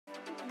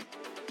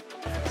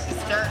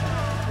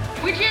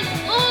which is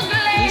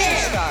ugly. You should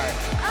start.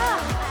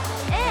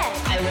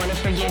 I want to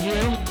forgive you,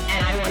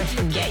 and I want to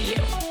forget you.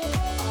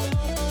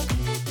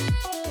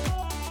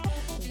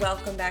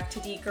 Welcome back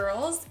to D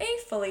Girls, a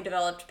fully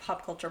developed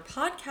pop culture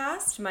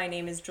podcast. My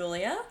name is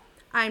Julia.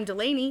 I'm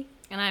Delaney.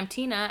 And I'm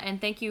Tina,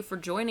 and thank you for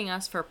joining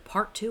us for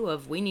part 2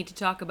 of We Need to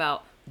Talk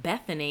About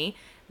Bethenny.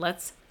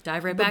 Let's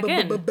dive right back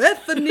in.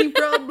 Bethenny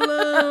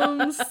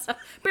problems.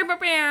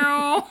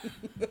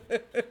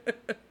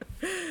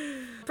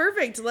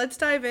 Perfect. Let's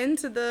dive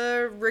into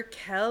the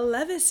Raquel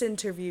Leviss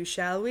interview,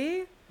 shall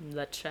we?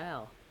 Let's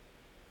shall.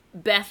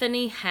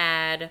 Bethenny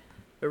had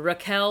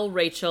Raquel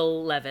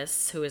Rachel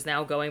Leviss, who is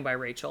now going by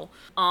Rachel,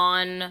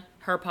 on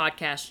her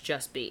podcast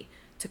Just Be,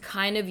 to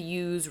kind of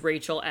use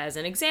Rachel as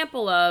an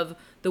example of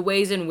the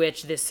ways in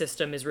which this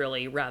system is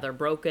really rather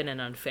broken and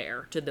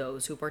unfair to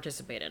those who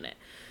participate in it.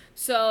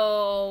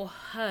 So,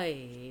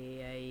 I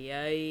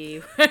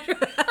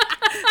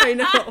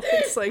know.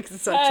 It's like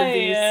such a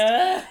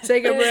beast.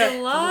 Take a breath. There's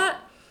a lot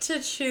to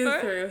chew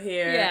through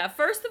here. Yeah,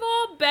 first of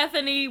all,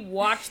 Bethenny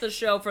watched the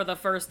show for the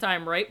first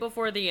time right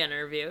before the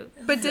interview.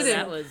 But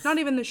didn't. Not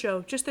even the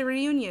show, just the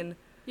reunion.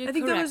 I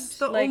think that was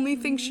the only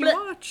thing she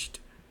watched.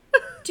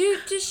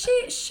 Dude, does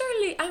she?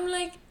 Surely, I'm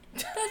like,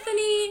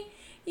 Bethenny,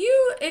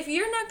 if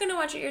you're not going to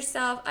watch it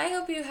yourself, I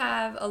hope you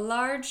have a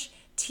large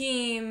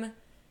team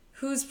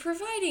who's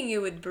providing you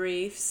with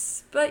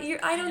briefs, but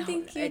I don't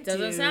think you do. It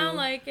doesn't sound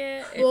like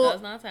it. It does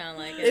not sound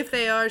like it. If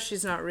they are,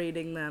 she's not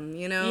reading them,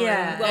 you know?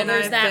 Yeah. Well,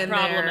 there's I've that been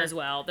problem there. as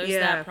well. There's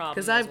that problem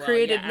because as I've well.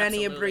 created Yeah,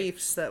 many absolutely.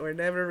 briefs that were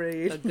never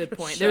read. A good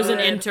point. There's an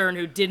intern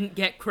who didn't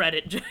get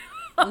credit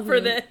for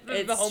the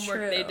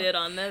homework they did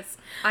on this.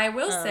 I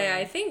will say,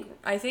 I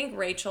think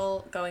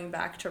Rachel, going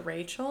back to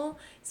Rachel,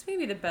 is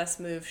maybe the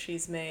best move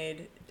she's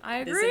made. I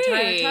agree. This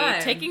entire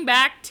time. Taking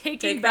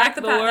back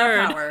the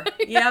word. Power.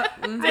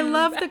 Yep. Mm-hmm. I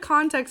love the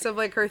context of,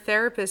 like, her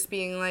therapist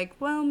being like,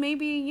 well,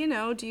 maybe,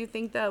 do you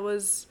think that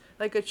was,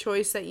 like, a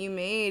choice that you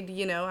made,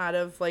 out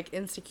of, like,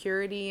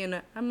 insecurity?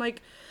 And I'm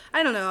like,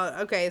 I don't know.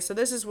 Okay, so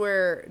this is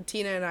where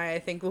Tina and I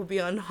think, will be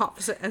on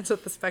opposite ends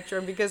of the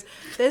spectrum, because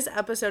this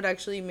episode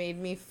actually made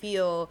me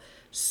feel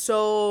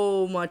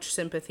so much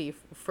sympathy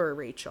for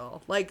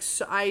Rachel. Like,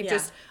 so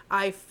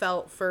I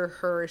felt for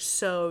her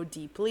so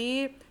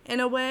deeply in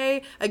a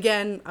way.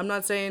 Again, I'm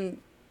not saying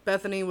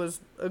Bethenny was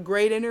a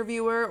great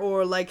interviewer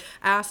or, like,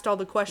 asked all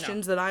the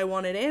questions that I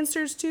wanted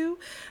answers to.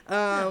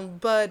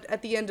 But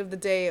at the end of the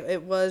day,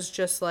 it was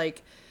just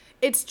like,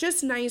 it's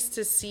just nice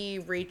to see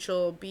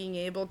Rachel being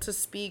able to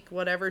speak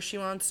whatever she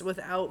wants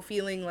without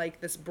feeling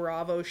like this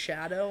Bravo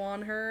shadow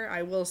on her.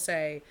 I will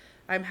say,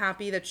 I'm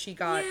happy that she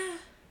got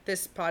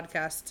this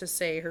podcast to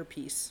say her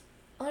piece.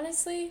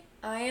 Honestly,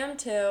 I am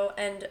too,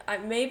 and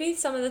maybe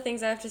some of the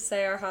things I have to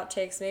say are hot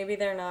takes, maybe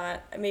they're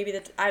not, maybe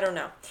I don't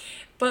know.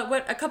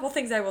 But a couple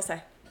things I will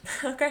say,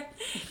 okay,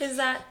 is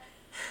that,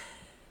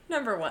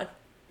 number one,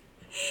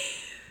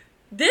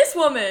 this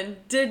woman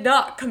did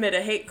not commit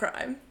a hate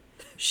crime.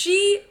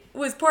 She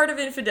was part of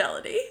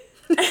infidelity.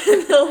 And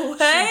the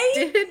way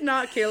she did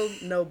not kill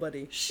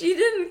nobody. She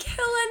didn't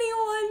kill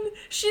anyone.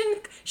 She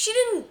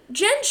didn't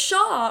Jen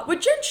Shaw.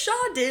 What Jen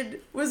Shaw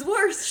did was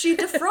worse. She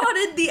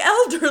defrauded the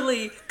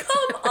elderly.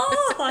 Come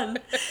on.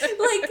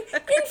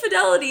 Like,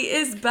 infidelity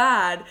is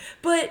bad,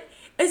 but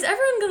is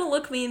everyone going to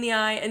look me in the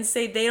eye and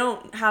say they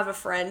don't have a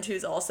friend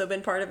who's also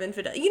been part of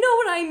infidelity? You know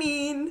what I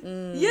mean?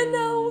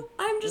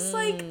 I'm just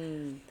like, I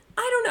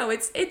don't know.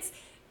 It's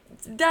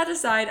that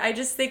aside, I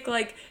just think,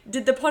 like,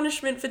 did the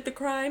punishment fit the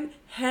crime?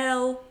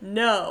 Hell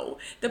no.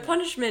 The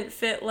punishment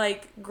fit,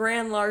 like,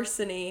 grand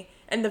larceny,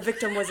 and the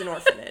victim was an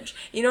orphanage.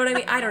 You know what I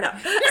mean? I don't know.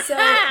 So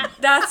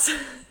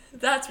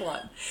that's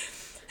one.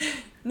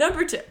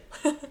 Number two,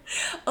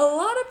 a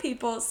lot of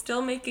people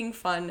still making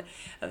fun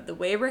of the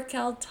way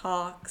Raquel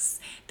talks,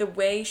 the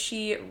way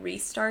she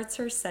restarts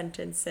her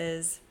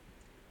sentences.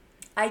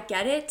 I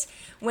get it.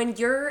 When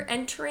you're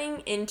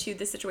entering into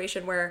the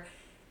situation where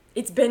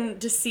it's been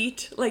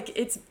deceit, like,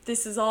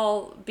 this is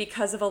all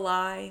because of a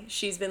lie.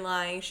 She's been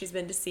lying, she's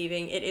been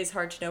deceiving. It is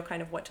hard to know kind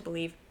of what to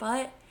believe,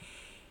 but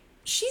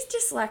she's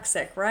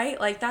dyslexic, right?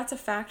 Like, that's a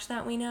fact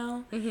that we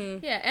know.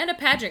 Mm-hmm. Yeah, and a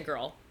pageant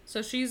girl.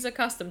 So she's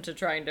accustomed to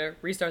trying to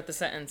restart the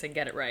sentence and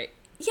get it right.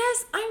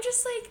 Yes, I'm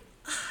just like,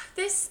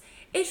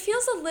 it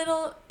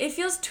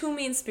feels too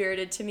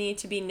mean-spirited to me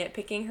to be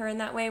nitpicking her in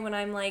that way when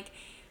I'm like,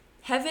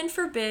 heaven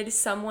forbid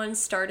someone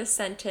start a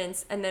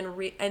sentence and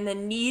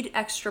then need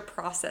extra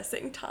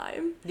processing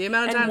time. The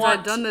amount of times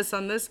I've done this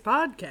on this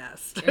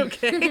podcast,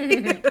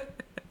 okay?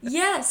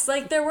 Yes,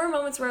 like, there were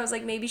moments where I was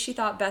like, maybe she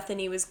thought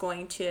Bethenny was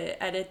going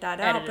to edit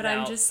that out, but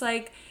I'm just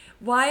like,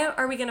 why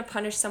are we going to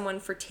punish someone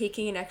for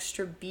taking an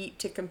extra beat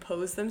to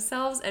compose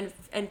themselves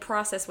and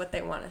process what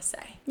they want to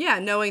say? Yeah,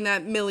 knowing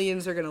that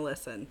millions are going to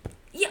listen.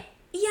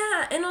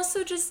 Yeah, and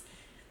also just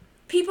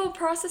people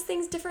process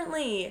things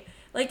differently.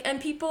 Like,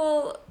 and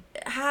people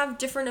have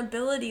different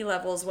ability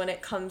levels when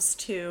it comes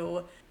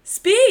to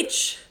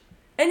speech.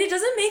 And it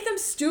doesn't make them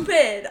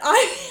stupid.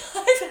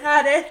 I've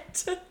had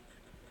it.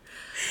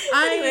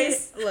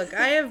 Anyways. Look,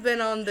 I have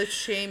been on the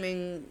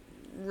shaming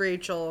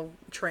Rachel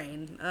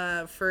train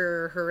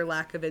for her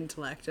lack of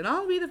intellect. And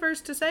I'll be the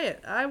first to say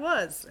it. I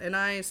was. And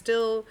I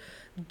still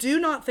do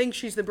not think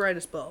she's the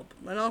brightest bulb.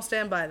 And I'll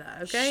stand by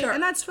that, okay? Sure.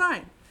 And that's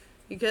fine.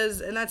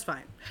 And that's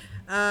fine.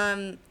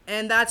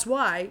 And that's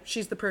why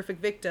she's the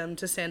perfect victim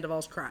to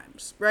Sandoval's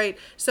crimes, right?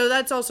 So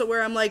that's also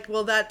where I'm like,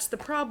 well, that's the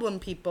problem,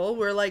 people.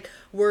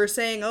 We're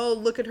saying, oh,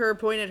 look at her,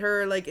 point at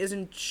her, like,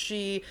 isn't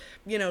she,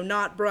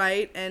 not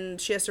bright? And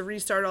she has to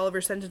restart all of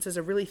her sentences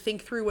or really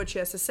think through what she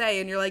has to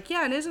say. And you're like,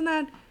 yeah, and isn't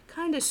that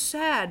kind of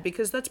sad?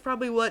 Because that's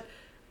probably what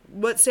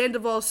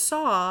Sandoval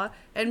saw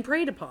and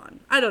preyed upon.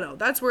 I don't know.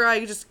 That's where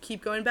I just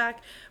keep going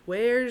back.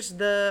 Where's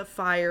the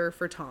fire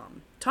for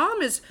Tom?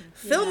 Tom is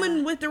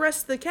filming with the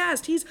rest of the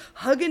cast. He's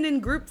hugging in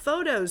group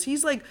photos.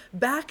 He's like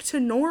back to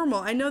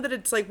normal. I know that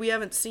it's like we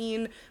haven't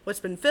seen what's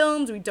been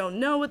filmed. We don't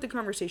know what the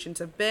conversations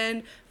have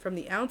been. From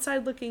the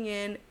outside looking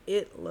in,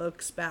 it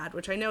looks bad,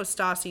 which I know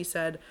Stassi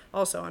said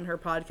also on her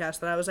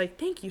podcast that I was like,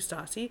 thank you,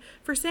 Stassi,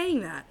 for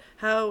saying that.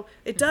 How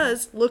it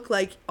does look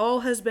like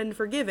all has been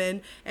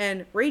forgiven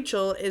and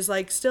Rachel is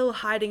like still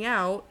hiding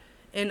out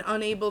and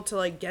unable to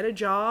like get a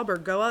job or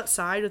go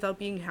outside without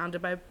being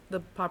hounded by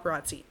the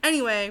paparazzi.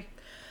 Anyway,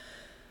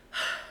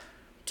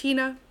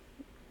 Tina,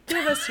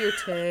 give us your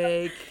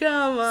take.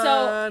 Come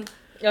on.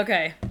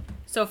 Okay.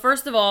 So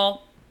first of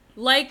all,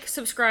 like,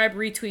 subscribe,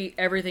 retweet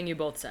everything you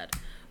both said.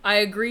 I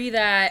agree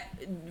that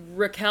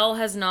Raquel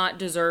has not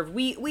deserved.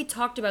 We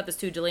talked about this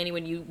too, Delaney,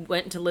 when you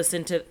went to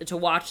listen to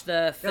watch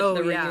the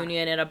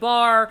reunion in a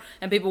bar,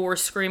 and people were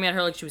screaming at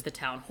her like she was the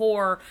town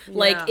whore. Yeah.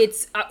 Like,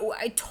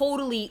 I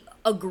totally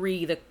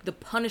agree that the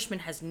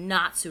punishment has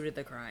not suited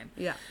the crime.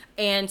 Yeah.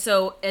 And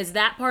so, as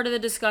that part of the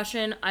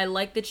discussion, I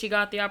like that she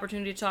got the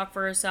opportunity to talk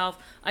for herself.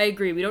 I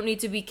agree. We don't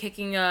need to be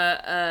kicking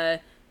a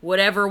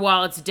whatever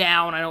while it's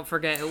down. I don't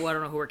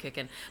know who we're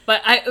kicking.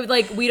 But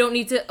we don't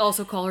need to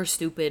also call her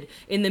stupid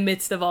in the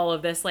midst of all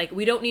of this. Like,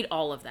 we don't need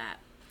all of that.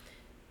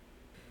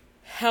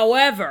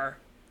 However,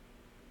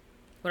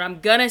 what I'm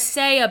gonna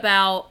say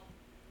about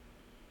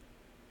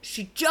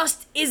she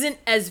just isn't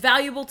as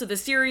valuable to the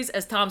series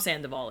as Tom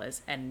Sandoval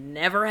is, and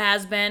never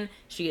has been.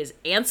 She is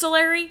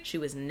ancillary. She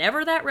was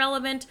never that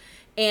relevant.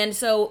 And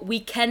so we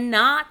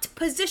cannot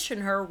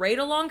position her right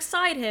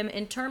alongside him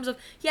in terms of,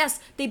 yes,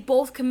 they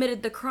both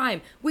committed the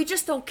crime. We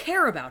just don't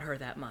care about her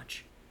that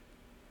much.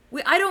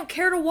 I don't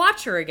care to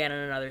watch her again in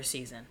another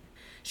season.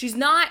 She's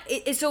not,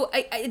 so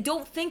I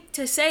don't think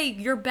to say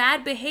your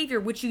bad behavior,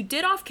 which you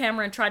did off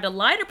camera and tried to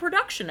lie to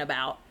production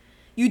about,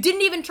 you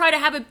didn't even try to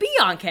have it be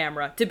on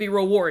camera to be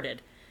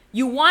rewarded.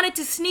 You wanted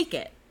to sneak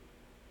it.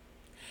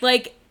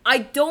 Like, I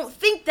don't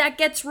think that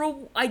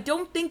I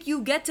don't think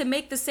you get to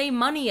make the same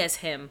money as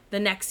him the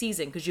next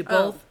season because you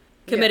both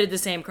committed the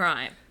same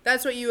crime.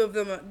 That's what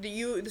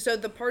so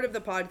the part of the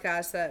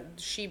podcast that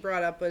she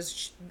brought up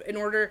was in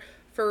order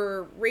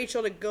for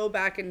Rachel to go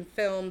back and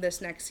film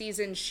this next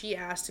season, she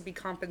asked to be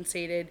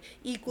compensated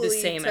equally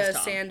to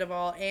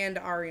Sandoval and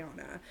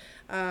Ariana.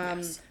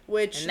 Yes.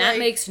 And that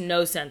makes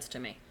no sense to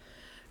me.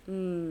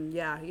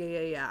 Yeah.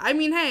 I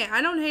mean, hey,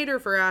 I don't hate her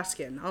for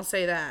asking. I'll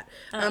say that.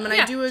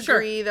 I do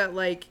agree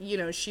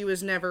that, she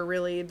was never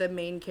really the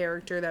main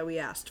character that we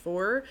asked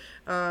for.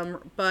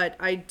 But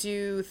I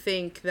do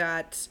think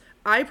that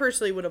I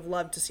personally would have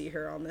loved to see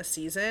her on this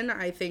season.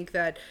 I think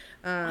that...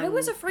 I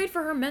was afraid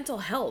for her mental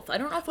health. I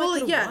don't know if I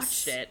could have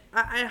watched it.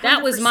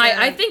 That was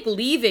I think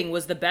leaving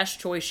was the best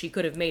choice she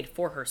could have made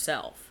for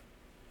herself.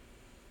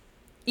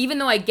 Even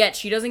though I get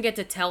she doesn't get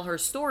to tell her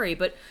story,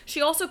 but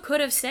she also could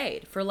have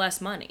stayed for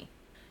less money.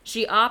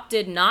 She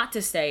opted not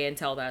to stay and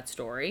tell that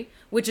story,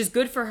 which is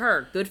good for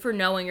her, good for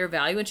knowing your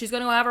value, and she's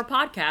going to have her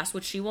podcast,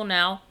 which she will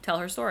now tell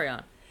her story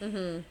on.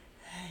 Mm-hmm.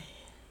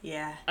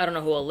 Yeah. I don't know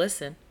who will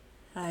listen.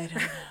 I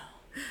don't know.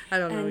 I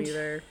don't know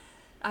either.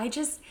 I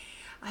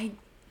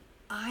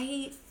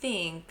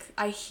think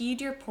I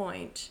heed your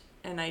point,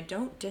 and I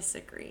don't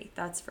disagree,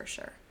 that's for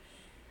sure.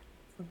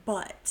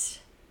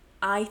 But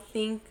I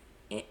think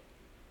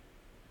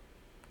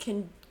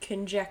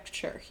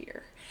conjecture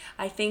here.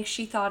 I think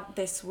she thought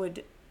this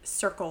would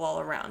circle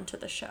all around to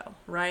the show,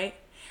 right?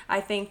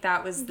 I think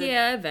that was the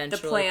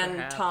plan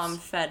perhaps. Tom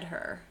fed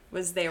her,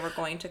 was they were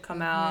going to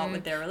come out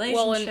with their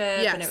relationship,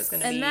 and it was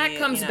going to be... And that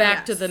comes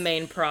back to the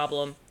main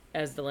problem,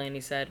 as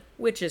Delaney said,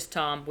 which is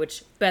Tom,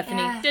 which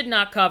Bethenny did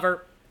not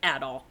cover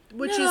at all.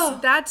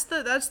 That's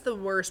the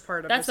worst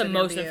part of that's this the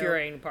most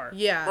infuriating part.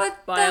 Yeah.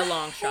 What by a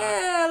long shot. What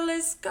the hell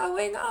is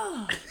going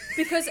on?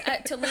 Because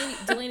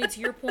Delaney, to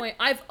your point,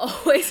 I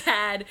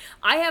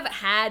have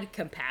had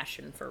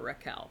compassion for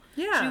Raquel.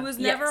 Yeah. She was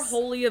never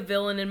wholly a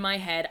villain in my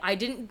head. I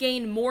didn't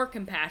gain more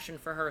compassion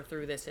for her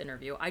through this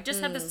interview. I just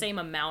had the same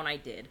amount I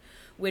did,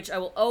 which I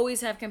will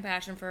always have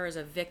compassion for her as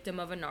a victim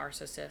of a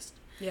narcissist.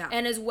 Yeah.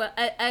 And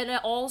and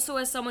also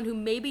as someone who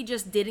maybe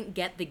just didn't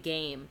get the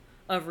game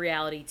of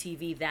reality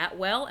TV that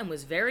well and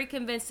was very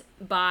convinced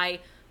by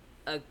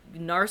a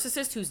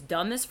narcissist who's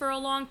done this for a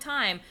long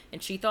time,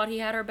 and she thought he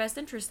had her best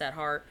interest at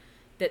heart,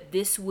 that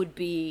this would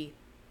be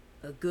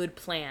a good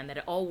plan, that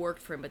it all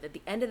worked for him. But at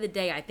the end of the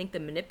day, I think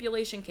the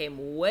manipulation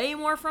came way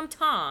more from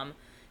Tom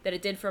that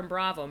it did from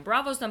Bravo. And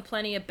Bravo's done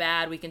plenty of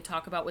bad. We can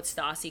talk about what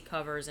Stassi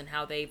covers and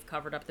how they've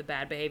covered up the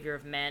bad behavior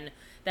of men.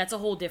 That's a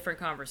whole different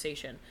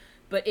conversation.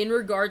 But in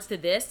regards to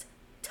this,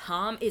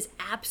 Tom is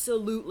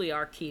absolutely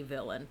our key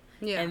villain.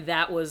 Yeah. And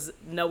that was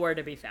nowhere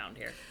to be found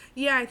here.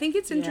 Yeah, I think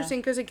it's interesting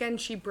because, again,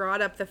 she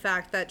brought up the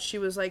fact that she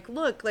was like,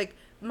 look, like,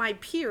 my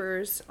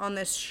peers on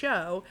this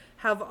show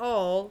have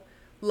all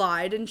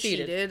lied and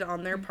cheated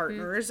on their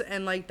partners,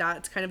 and like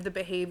that's kind of the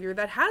behavior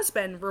that has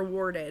been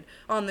rewarded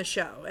on the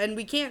show, and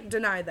we can't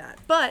deny that.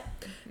 But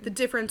the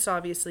difference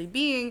obviously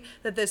being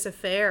that this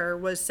affair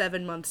was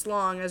 7 months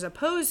long, as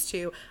opposed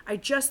to, I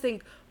just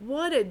think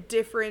what a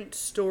different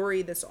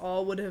story this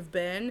all would have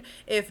been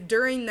if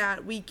during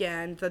that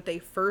weekend that they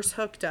first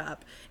hooked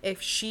up,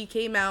 if she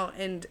came out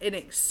and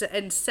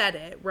said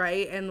it,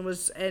 right,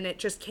 and it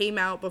just came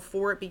out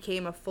before it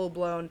became a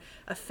full-blown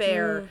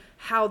affair,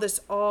 how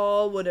this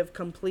all would have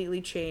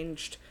completely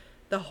changed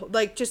the whole,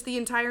 like, just the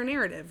entire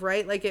narrative,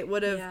 right? Like, it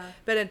would have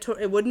been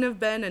it wouldn't have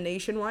been a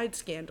nationwide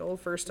scandal,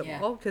 first of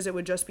all, because it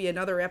would just be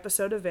another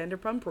episode of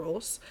Vanderpump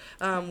Rules,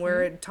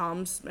 where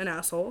Tom's an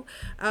asshole,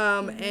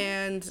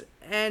 and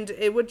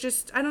it would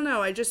just, I don't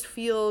know, I just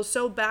feel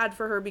so bad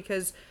for her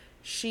because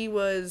she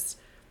wanted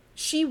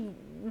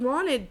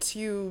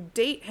to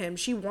date him,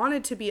 she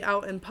wanted to be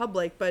out in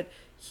public, but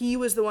he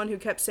was the one who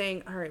kept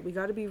saying, all right, we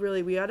got to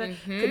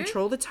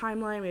control the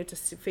timeline. We have to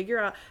figure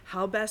out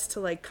how best to,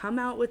 like, come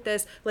out with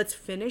this. Let's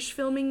finish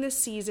filming this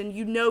season.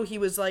 You know, he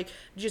was, like,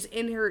 just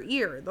in her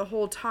ear the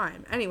whole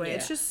time. Anyway,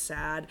 it's just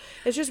sad.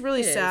 It's just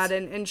really sad.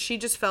 And she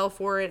just fell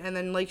for it. And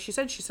then, like she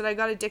said, I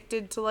got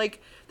addicted to, like,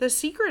 the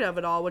secret of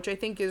it all, which I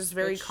think is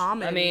very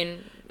common in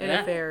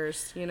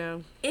affairs, you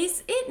know.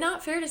 Is it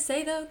not fair to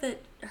say, though,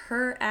 that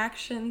her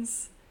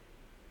actions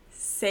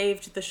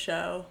saved the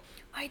show?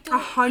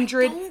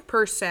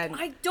 100%.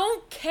 I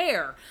don't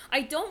care.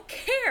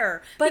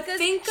 But because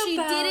think she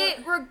about, did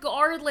it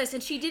regardless,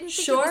 and she didn't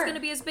think it was going to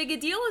be as big a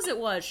deal as it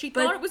was. She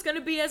thought it was going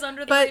to be as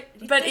under the...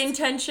 But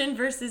intention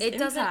versus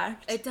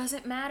impact. It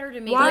doesn't matter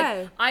to me. Why?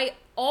 Like, I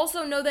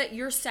also know that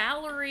your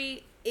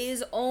salary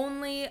is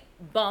only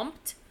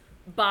bumped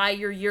by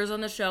your years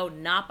on the show,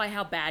 not by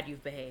how bad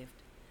you've behaved.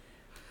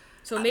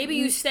 So maybe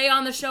you stay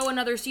on the show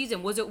another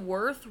season. Was it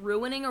worth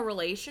ruining a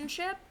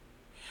relationship?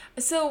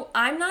 So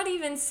I'm not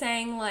even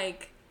saying,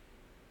 like,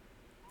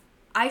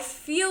 I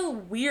feel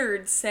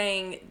weird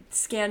saying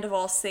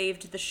Scandival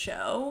saved the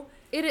show.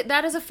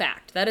 That is a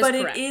fact. That is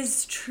correct. But it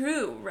is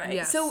true, right?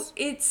 Yes. So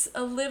it's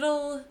a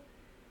little,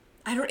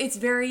 it's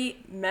very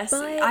messy.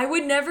 But, I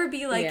would never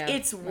be like,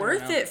 it's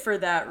worth it for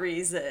that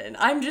reason.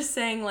 I'm just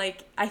saying,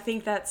 like, I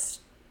think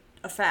that's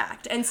a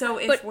fact. And so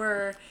if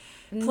we're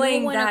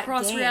playing no one that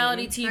across game,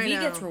 reality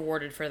TV gets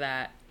rewarded for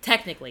that,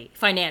 technically,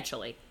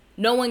 financially.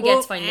 No one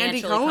gets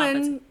financially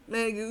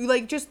compensated.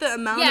 Like, just the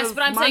amount of money. Yes,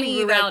 but I'm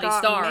saying reality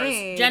stars.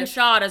 Made. Jen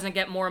Shaw doesn't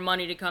get more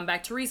money to come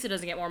back. Teresa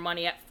doesn't get more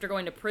money after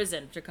going to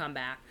prison to come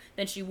back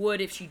than she would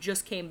if she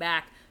just came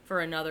back for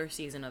another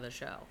season of the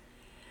show.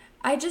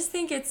 I just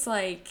think it's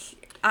like,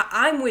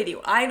 I'm with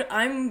you.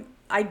 I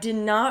did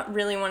not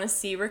really want to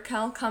see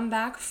Raquel come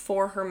back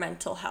for her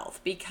mental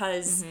health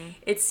because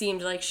it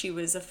seemed like she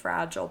was a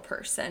fragile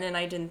person, and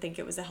I didn't think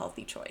it was a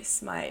healthy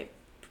choice, my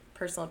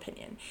personal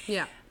opinion.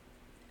 Yeah.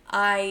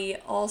 I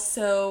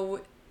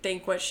also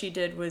think what she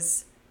did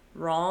was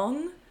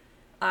wrong.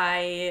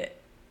 I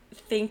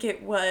think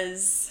it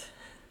was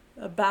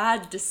a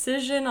bad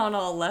decision on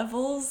all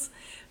levels,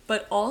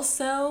 but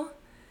also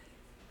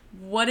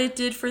what it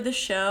did for the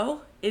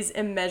show is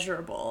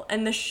immeasurable,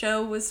 and the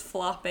show was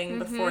flopping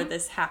before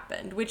this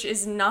happened, which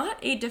is not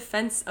a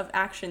defense of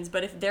actions,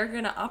 but if they're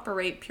going to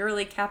operate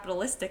purely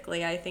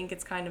capitalistically, I think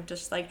it's kind of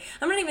just like,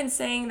 I'm not even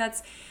saying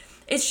that's...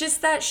 It's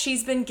just that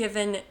she's been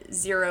given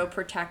zero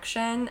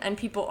protection, and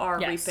people are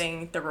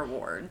reaping the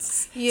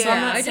rewards. Yeah, so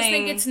I'm not I just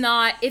think it's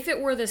not... If it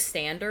were the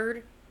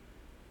standard,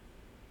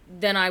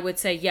 then I would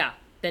say,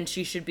 then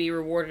she should be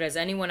rewarded as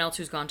anyone else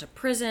who's gone to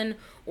prison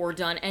or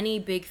done any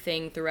big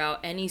thing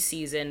throughout any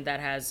season that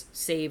has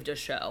saved a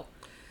show.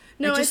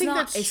 No, I think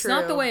that's It's true.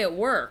 not the way it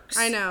works.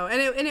 I know.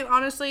 And it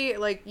honestly,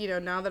 like, you know,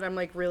 now that I'm,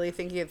 like, really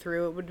thinking it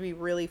through, it would be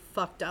really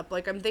fucked up.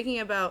 Like, I'm thinking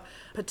about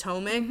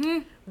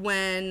Potomac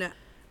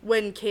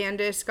when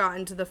Candace got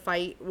into the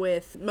fight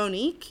with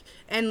Monique,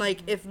 and, like,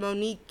 if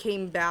Monique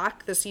came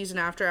back the season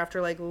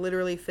after, like,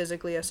 literally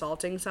physically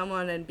assaulting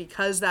someone, and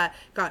because that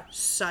got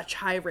such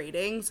high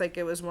ratings, like,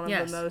 it was one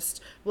of the most,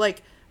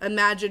 like,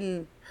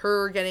 imagine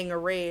her getting a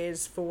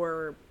raise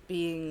for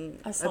being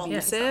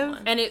abusive.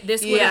 Someone. And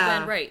this would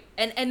have been right.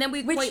 And then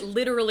we quite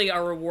literally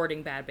are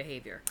rewarding bad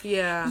behavior.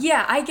 Yeah.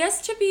 Yeah, I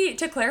guess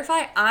to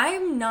clarify,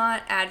 I'm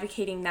not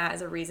advocating that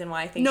as a reason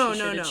why I think she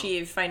should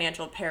achieve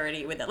financial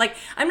parity with it. Like,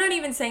 I'm not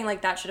even saying,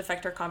 like, that should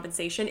affect her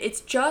compensation.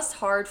 It's just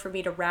hard for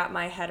me to wrap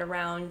my head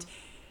around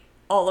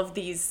all of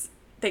these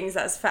things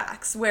as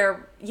facts,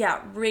 where,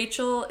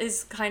 Rachel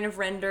is kind of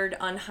rendered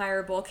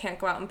unhireable, can't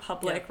go out in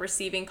public,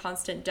 receiving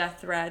constant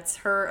death threats.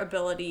 Her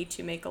ability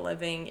to make a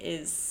living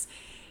is...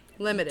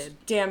 limited.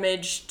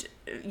 Damaged.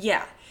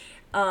 Yeah.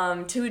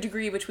 to a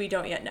degree which we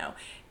don't yet know.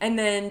 And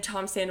then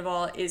Tom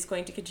Sandoval is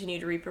going to continue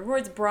to reap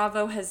rewards.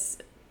 Bravo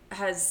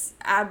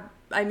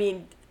I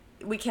mean,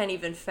 we can't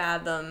even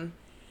fathom.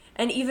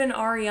 And even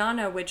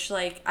Ariana, which,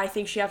 like, I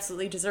think she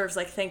absolutely deserves,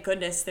 like, thank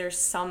goodness there's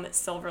some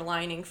silver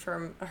lining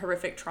from a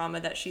horrific trauma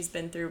that she's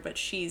been through, but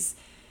she's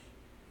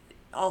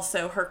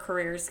also, her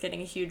career is getting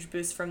a huge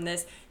boost from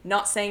this.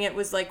 Not saying it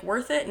was, like,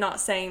 worth it,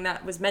 not saying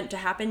that was meant to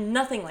happen,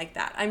 nothing like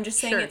that. I'm just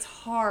saying it's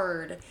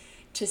hard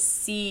to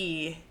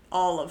see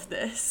all of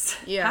this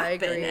happen I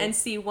agree. and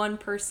see one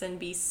person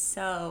be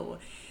so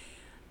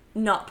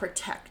not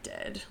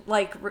protected.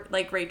 Like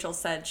Rachel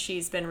said,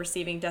 she's been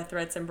receiving death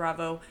threats, and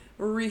Bravo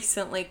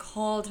recently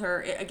called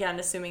her, again,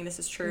 assuming this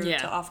is true,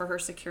 to offer her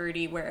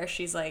security, whereas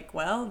she's like,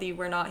 well, you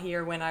were not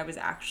here when I was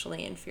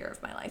actually in fear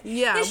of my life.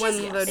 Yeah,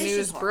 when the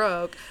news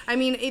broke. I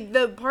mean,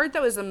 the part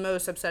that was the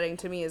most upsetting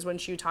to me is when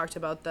she talked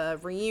about the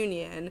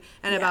reunion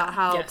and about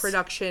how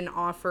production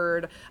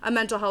offered a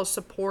mental health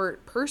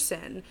support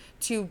person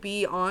to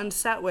be on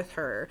set with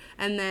her.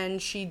 And then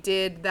she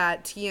did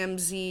that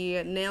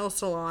TMZ nail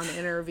salon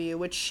interview,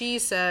 which she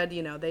said,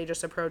 you know, they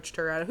just approached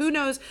her. Who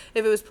knows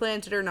if it was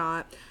planted or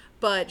not.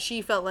 But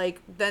she felt like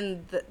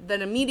then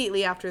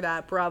immediately after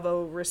that,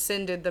 Bravo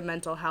rescinded the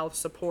mental health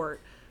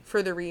support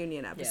for the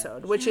reunion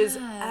episode, which is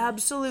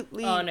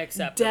absolutely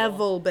unacceptable.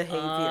 Devil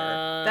behavior.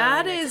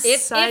 That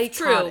is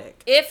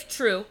psychotic.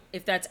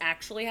 If that's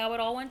actually how it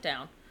all went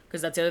down,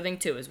 because that's the other thing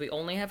too, is we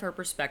only have her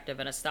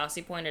perspective, and as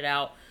Stassi pointed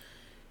out,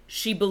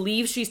 she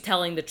believes she's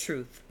telling the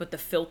truth, but the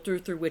filter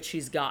through which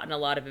she's gotten a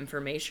lot of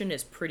information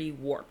is pretty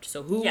warped.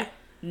 So who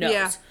knows?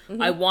 Yeah.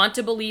 Mm-hmm. I want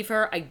to believe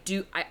her.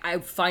 I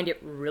find it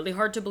really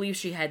hard to believe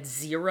she had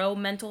zero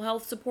mental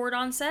health support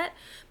on set.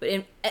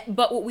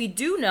 But what we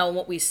do know, and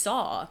what we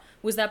saw,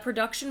 was that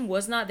production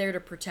was not there to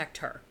protect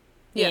her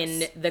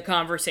in the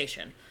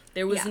conversation.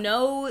 There was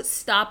no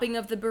stopping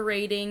of the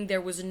berating. There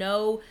was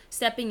no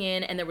stepping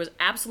in. And there was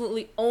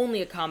absolutely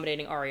only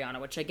accommodating Ariana,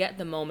 which I get at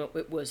the moment.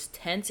 It was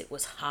tense. It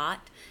was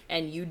hot.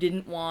 And you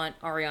didn't want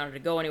Ariana to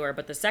go anywhere.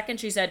 But the second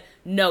she said,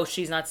 no,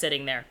 she's not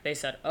sitting there, they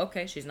said,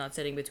 okay, she's not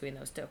sitting between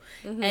those two.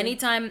 Mm-hmm.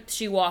 Anytime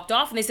she walked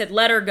off and they said,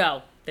 let her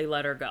go, they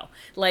let her go.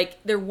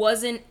 Like, there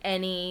wasn't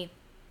any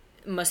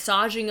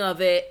massaging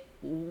of it,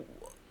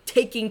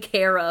 taking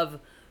care of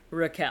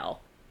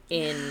Raquel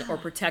or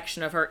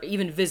protection of her,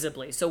 even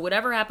visibly. So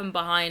whatever happened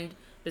behind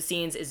the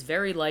scenes is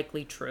very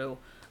likely true.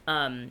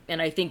 And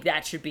I think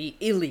that should be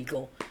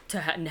illegal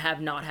to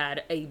have not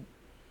had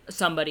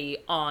somebody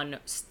on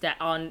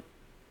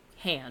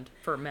hand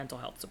for mental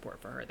health support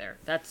for her there.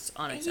 That's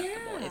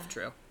unacceptable if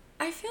true.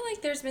 I feel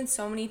like there's been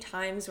so many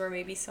times where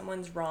maybe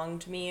someone's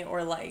wronged me,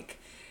 or like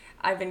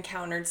I've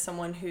encountered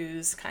someone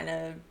who's kind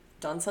of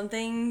done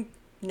something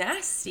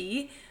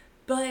nasty,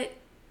 but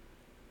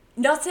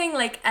not saying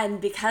like,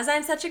 and because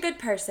I'm such a good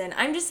person,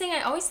 I'm just saying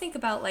I always think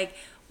about like,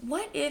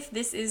 what if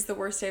this is the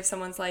worst day of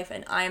someone's life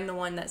and I'm the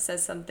one that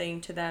says something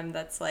to them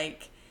that's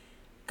like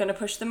gonna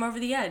push them over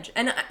the edge?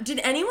 And did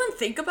anyone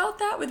think about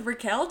that with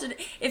Raquel?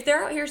 If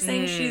they're out here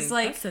saying she's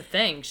like, that's the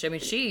thing. I mean,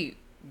 she's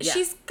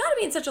got to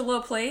be in such a low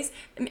place.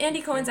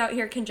 Andy Cohen's out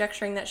here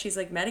conjecturing that she's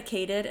like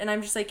medicated, and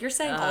I'm just like, you're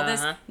saying all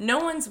this. No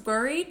one's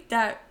worried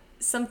that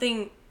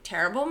something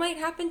terrible might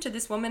happen to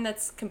this woman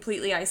that's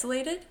completely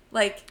isolated.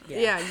 Like,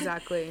 yeah,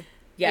 exactly.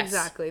 Yes,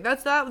 exactly.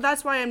 That's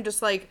why I'm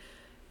just like,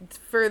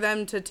 for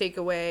them to take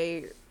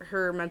away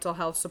her mental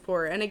health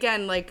support. And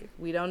again, like,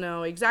 we don't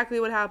know exactly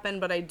what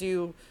happened, but I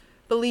do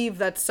believe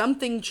that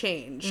something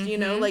changed, you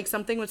know, like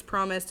something was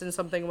promised and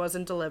something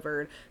wasn't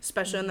delivered,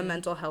 especially on the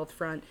mental health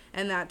front.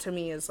 And that to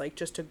me is like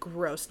just a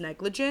gross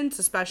negligence,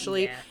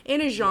 especially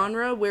in a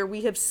genre where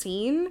we have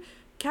seen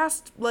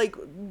cast like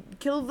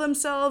kill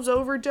themselves,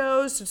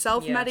 overdose,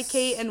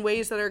 self-medicate in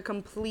ways that are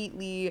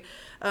completely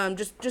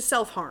just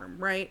self-harm,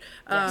 right?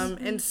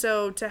 And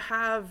so to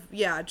have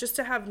just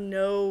to have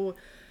no,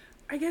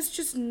 I guess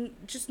just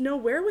no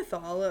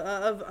wherewithal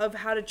of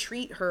how to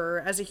treat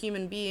her as a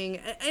human being.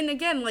 And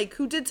again, like,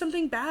 who did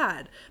something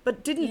bad,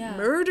 but didn't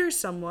murder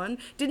someone,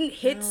 didn't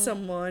hit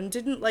someone,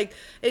 didn't like,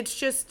 it's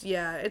just,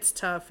 it's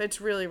tough. It's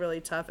really,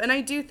 really tough. And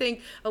I do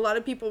think a lot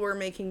of people were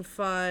making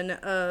fun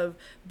of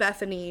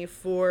Bethenny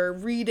for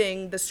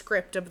reading the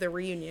script of the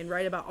reunion,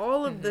 right? About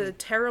all of the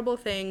terrible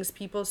things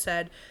people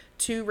said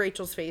to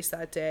Rachel's face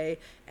that day,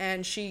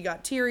 and she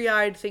got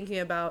teary-eyed thinking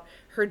about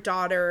her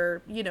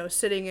daughter, you know,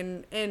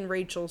 sitting in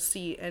Rachel's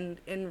seat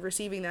and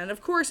receiving that. And of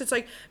course, it's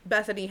like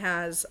Bethenny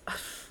has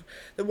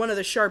one of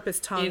the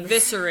sharpest tongues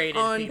eviscerated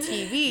on people.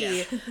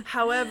 TV.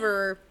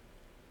 However,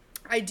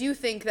 I do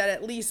think that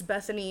at least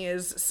Bethenny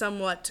is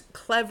somewhat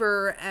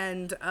clever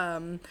and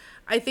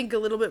I think a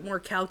little bit more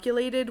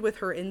calculated with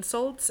her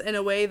insults in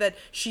a way that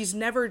she's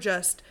never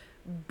just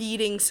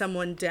beating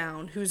someone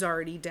down who's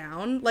already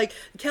down. Like,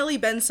 Kelly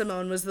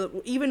Ben-Simone was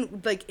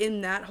even like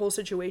in that whole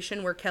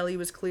situation where Kelly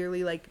was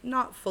clearly like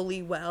not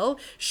fully well,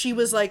 she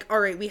was like, all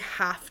right, we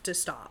have to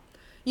stop,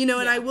 you know.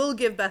 And I will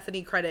give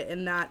Bethenny credit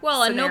in that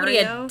scenario. And nobody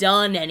had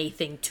done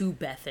anything to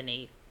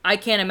Bethenny. I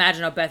can't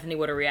imagine how Bethenny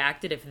would have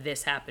reacted if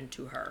this happened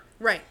to her.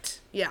 Right.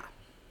 Yeah.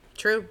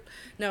 True.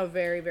 No,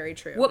 very, very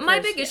true. What my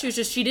big issue is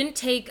just she didn't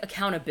take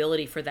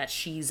accountability for that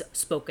she's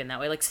spoken that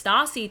way. Like,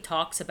 Stassi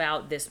talks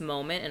about this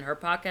moment in her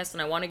podcast,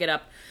 and I want to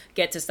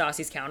get to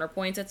Stassi's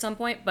counterpoints at some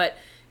point, but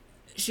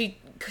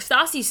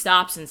Stassi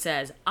stops and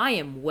says, I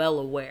am well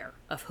aware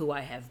of who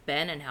I have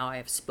been and how I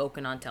have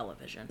spoken on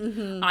television.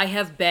 Mm-hmm. I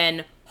have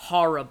been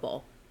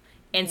horrible.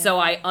 And so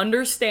I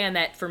understand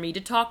that for me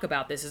to talk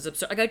about this is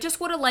absurd. Like, I just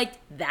would have liked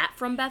that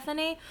from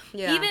Bethenny.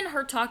 Yeah. Even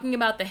her talking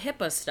about the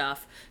HIPAA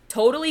stuff,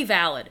 totally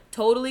valid,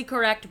 totally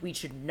correct. We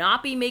should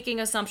not be making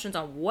assumptions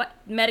on what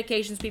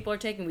medications people are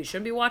taking. We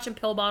shouldn't be watching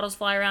pill bottles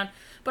fly around.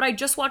 But I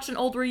just watched an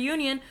old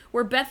reunion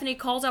where Bethenny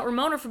calls out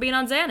Ramona for being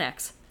on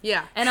Xanax.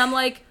 Yeah. And I'm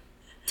like,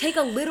 take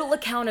a little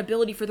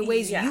accountability for the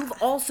ways you've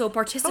also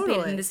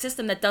participated in the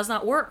system that does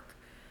not work.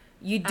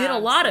 You did a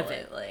lot of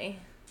it.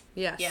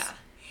 Yes. Yeah.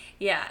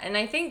 Yeah, and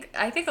I think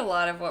a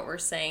lot of what we're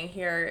saying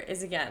here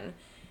is, again,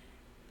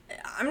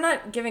 I'm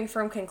not giving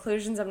firm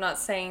conclusions. I'm not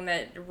saying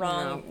that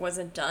wrong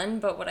wasn't done,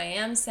 but what I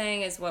am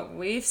saying is what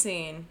we've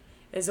seen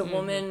is a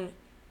woman,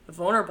 a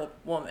vulnerable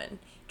woman,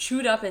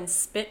 chewed up and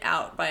spit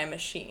out by a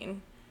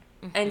machine,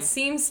 and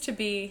seems to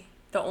be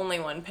the only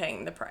one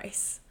paying the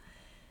price.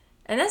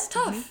 And that's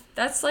tough.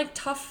 That's, like,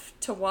 tough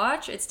to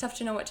watch. It's tough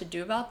to know what to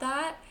do about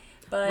that,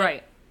 but...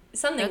 Right.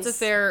 That's a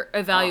fair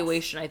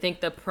evaluation. I think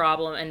the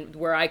problem, and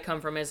where I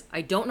come from, is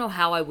I don't know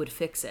how I would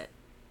fix it.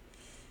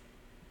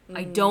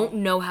 I don't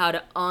know how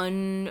to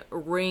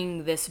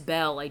unring this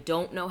bell. I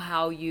don't know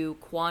how you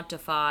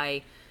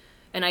quantify.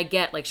 And I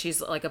get, like, she's,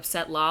 like,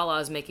 upset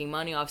Lala's making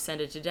money off Send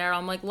It to Daryl.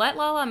 I'm like, let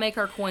Lala make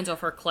her coins off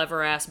her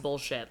clever-ass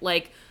bullshit.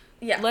 Like,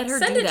 let her do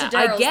that. Send It to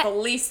Daryl's the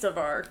least of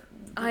our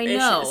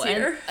issues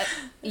here. And,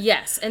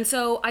 yes. And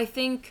so I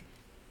think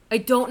I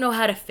don't know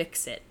how to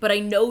fix it. But I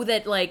know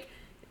that, like,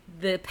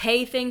 the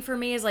pay thing for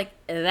me is like,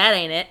 that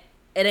ain't it.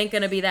 It ain't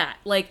gonna be that.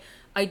 Like,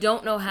 I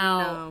don't know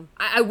how.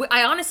 No.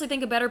 I honestly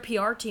think a better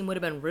PR team would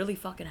have been really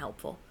fucking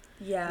helpful.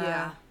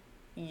 Yeah.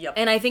 Yep.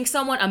 And I think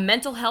a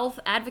mental health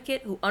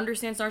advocate who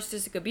understands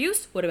narcissistic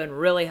abuse would have been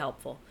really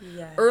helpful.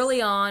 Yes.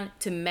 Early on,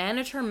 to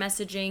manage her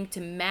messaging,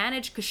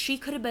 because she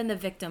could have been the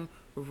victim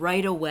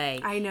right away.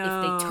 I know.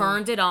 If they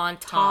turned it on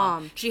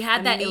Tom. She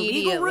had that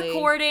illegal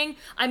recording.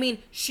 I mean,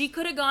 she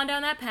could have gone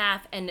down that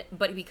path,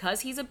 but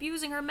because he's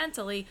abusing her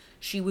mentally,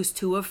 she was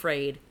too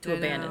afraid to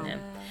abandon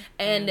him.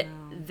 And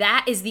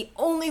that is the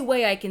only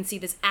way I can see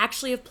this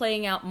actually of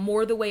playing out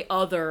more the way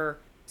other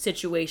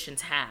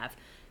situations have.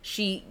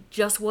 She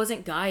just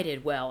wasn't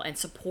guided well and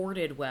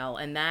supported well,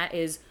 and that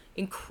is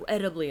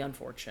incredibly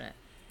unfortunate.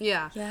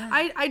 Yeah.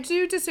 I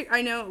do disagree.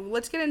 I know,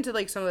 let's get into,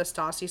 like, some of the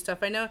Stassi stuff.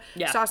 I know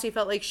Stassi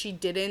felt like she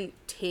didn't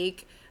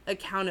take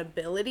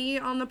accountability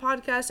on the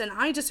podcast, and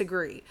I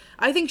disagree.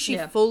 I think she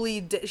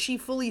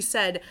fully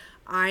said,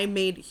 I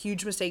made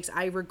huge mistakes.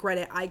 I regret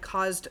it. I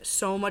caused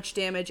so much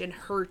damage and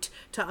hurt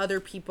to other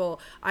people.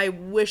 I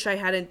wish I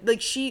hadn't. Like,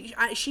 she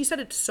said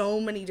it so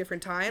many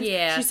different times.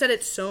 Yeah. She said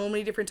it so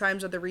many different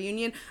times at the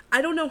reunion.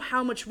 I don't know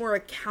how much more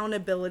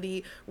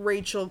accountability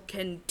Rachel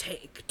can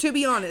take, to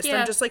be honest. Yeah.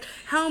 I'm just like,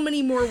 how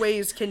many more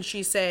ways can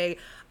she say,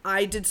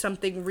 I did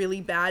something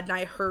really bad and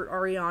I hurt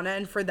Ariana,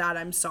 and for that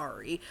I'm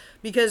sorry?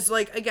 Because,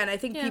 like, again, I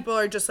think people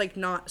are just, like,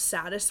 not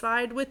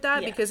satisfied with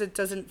that because it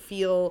doesn't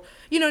feel,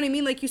 you know what I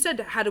mean? Like you said,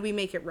 how do we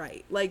make it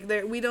right? Like,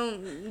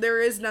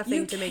 there is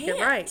nothing to make it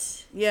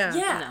right. Yeah.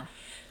 No.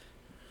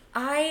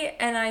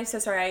 I'm so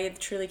sorry, I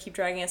truly keep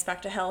dragging us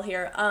back to hell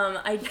here.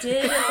 I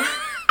did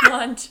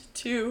want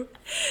to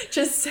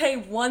just say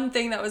one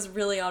thing that was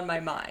really on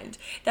my mind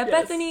that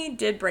Bethenny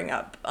did bring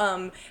up,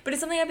 but it's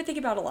something I've been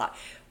thinking about a lot.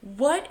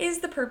 What is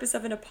the purpose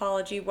of an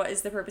apology? What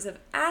is the purpose of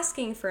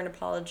asking for an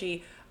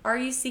apology? Are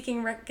you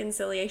seeking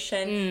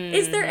reconciliation?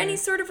 Is there any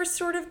sort of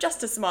restorative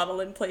justice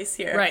model in place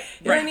here? Right.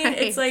 You know what I mean?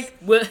 It's like...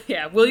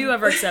 Will you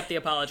ever accept the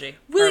apology?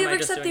 Will you ever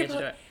accept the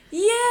apology?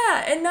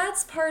 Yeah, and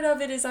that's part of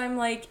it is I'm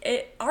like,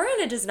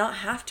 Ariana does not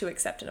have to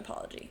accept an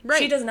apology. Right.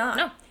 She does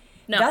not.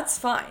 No. That's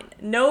fine.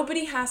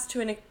 Nobody has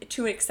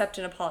to accept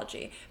an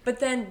apology. But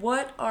then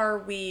what are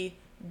we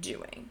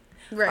doing?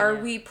 Right. Are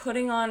we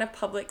putting on a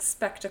public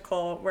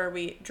spectacle where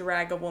we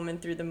drag a woman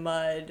through the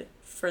mud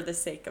for the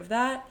sake of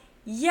that?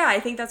 Yeah, I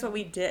think that's what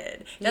we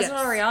did. That's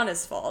not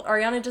Ariana's fault.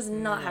 Ariana does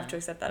not have to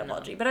accept that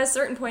apology. But at a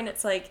certain point,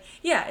 it's like,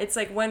 it's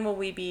like, when will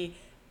we be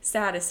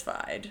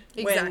satisfied?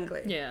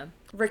 Exactly. When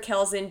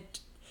Raquel's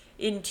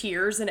in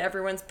tears and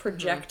everyone's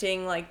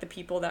projecting like the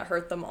people that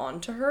hurt them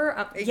onto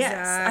her.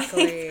 Yes, I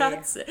think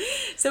that's it.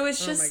 So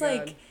it's just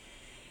like,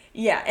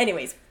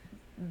 anyways,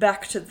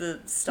 back to the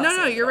stuff.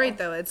 No, you're right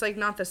though. It's like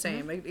not the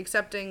same. Like,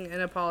 accepting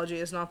an apology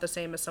is not the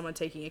same as someone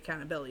taking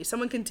accountability.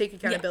 Someone can take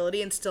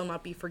accountability and still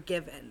not be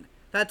forgiven.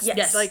 That's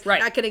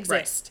that can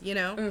exist, you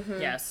know?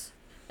 Mm-hmm. Yes.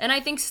 And I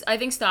think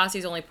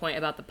Stassi's only point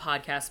about the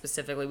podcast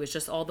specifically was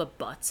just all the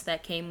buts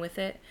that came with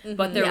it. Mm-hmm.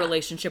 But their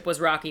relationship was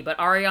rocky. But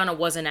Ariana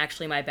wasn't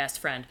actually my best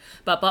friend.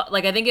 But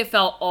like, I think it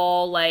felt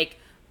all like,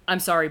 I'm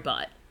sorry,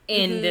 but.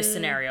 in this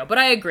scenario. But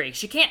I agree.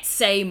 She can't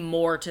say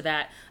more to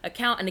that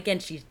account. And again,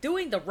 she's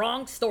doing the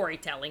wrong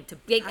storytelling to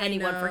make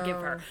anyone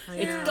forgive her.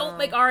 It's don't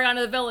make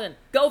Ariana the villain.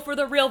 Go for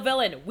the real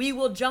villain. We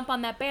will jump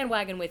on that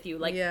bandwagon with you.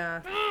 Like,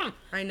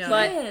 I know.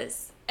 But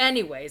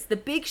anyways, the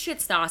big shit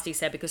Stassi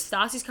said, because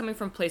Stassi's coming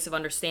from a place of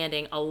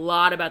understanding a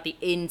lot about the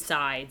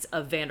insides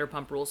of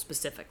Vanderpump Rules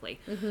specifically.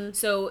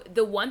 So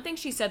the one thing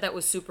she said that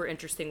was super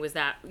interesting was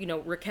that, you know,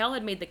 Raquel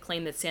had made the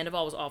claim that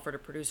Sandoval was offered a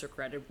producer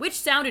credit, which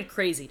sounded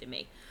crazy to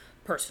me,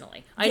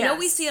 personally. I know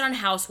we see it on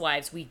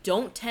Housewives. We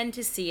don't tend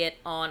to see it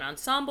on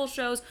ensemble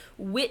shows.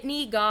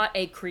 Whitney got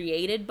a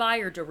created by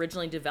or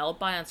originally developed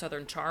by on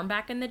Southern Charm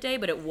back in the day,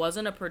 but it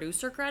wasn't a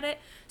producer credit.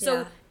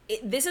 So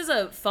this is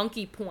a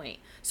funky point.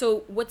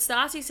 So what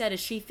Stassi said is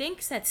she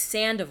thinks that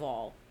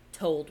Sandoval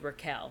told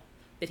Raquel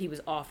that he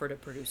was offered a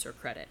producer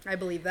credit. I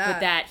believe that. But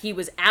that he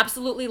was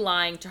absolutely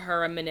lying to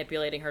her and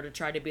manipulating her to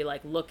try to be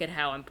like, look at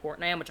how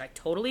important I am, which I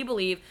totally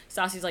believe.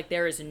 Stassi's like,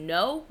 there is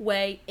no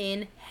way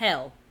in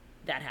hell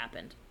that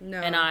happened.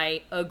 No. And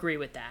I agree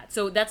with that.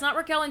 So that's not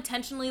Raquel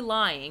intentionally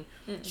lying.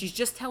 She's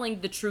just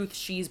telling the truth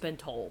she's been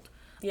told.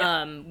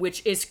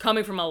 Which is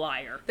coming from a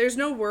liar. There's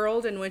no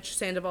world in which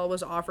Sandoval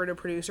was offered a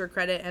producer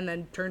credit and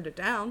then turned it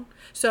down.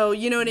 So,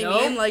 you know what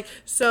I mean? Like,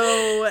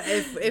 so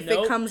if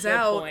it comes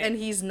out and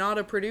he's not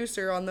a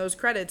producer on those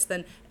credits,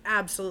 then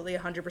absolutely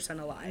 100%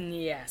 a lie.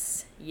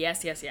 Yes.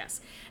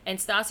 And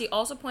Stassi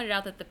also pointed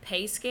out that the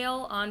pay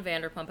scale on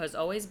Vanderpump has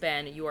always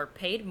been you are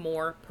paid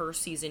more per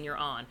season you're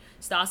on.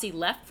 Stassi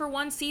left for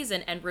one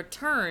season and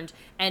returned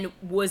and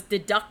was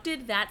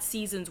deducted that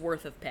season's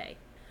worth of pay.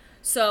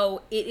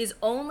 So it is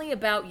only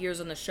about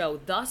years on the show,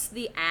 thus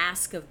the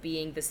ask of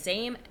being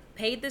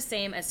paid the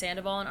same as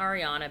Sandoval and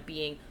Ariana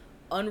being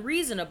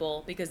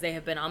unreasonable because they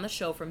have been on the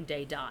show from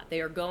day dot. They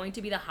are going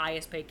to be the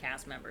highest paid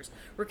cast members.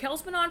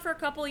 Raquel's been on for a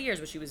couple of years,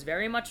 but she was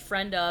very much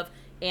friend of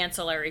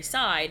ancillary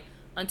side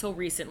until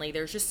recently.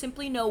 There's just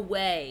simply no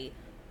way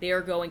they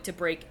are going to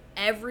break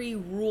every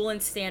rule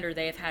and standard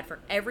they have had for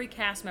every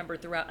cast member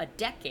throughout a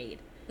decade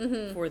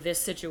for this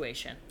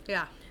situation.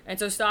 Yeah. And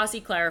so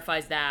Stassi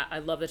clarifies that. I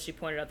love that she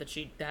pointed out that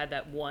she had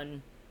that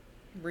one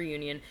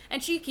reunion.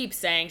 And she keeps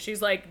saying,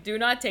 she's like, do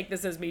not take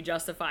this as me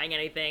justifying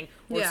anything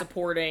or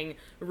supporting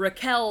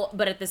Raquel,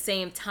 but at the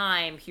same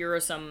time, here are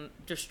some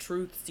just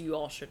truths you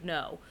all should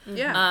know.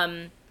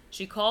 Yeah.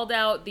 She called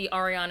out the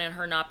Ariana and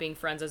her not being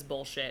friends as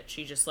bullshit.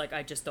 She just like,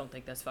 I just don't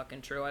think that's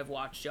fucking true. I've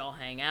watched y'all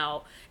hang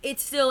out. It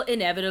still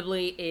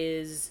inevitably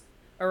is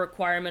a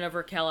requirement of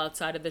Raquel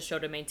outside of the show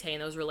to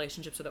maintain those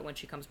relationships so that when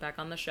she comes back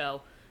on the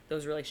show,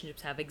 those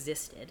relationships have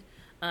existed.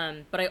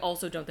 But I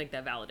also don't think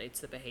that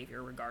validates the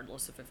behavior,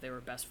 regardless of if they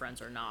were best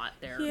friends or not.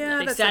 They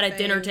sat at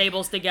dinner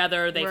tables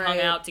together. They've hung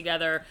out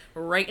together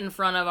right in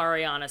front of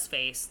Ariana's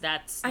face.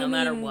 That's no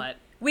matter what.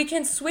 We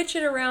can switch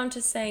it around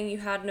to saying you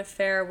had an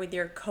affair with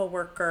your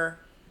coworker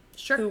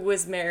who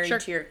was married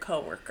to your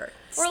coworker.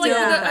 Or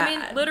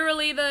like,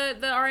 literally the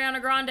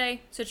Ariana Grande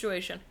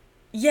situation.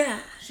 Yeah.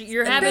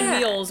 You're having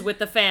meals with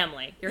the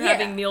family. You're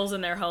having meals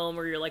in their home,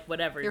 or you're like,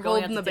 whatever. You're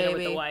going out to dinner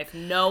with the wife,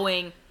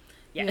 knowing...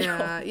 holding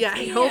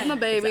the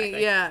baby.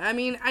 Exactly. Yeah, I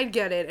mean, I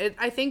get it.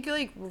 I think,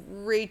 like,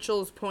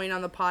 Rachel's point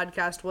on the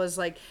podcast was,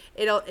 like,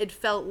 it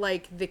felt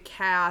like the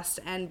cast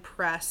and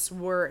press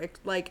were,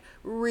 like,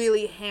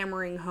 really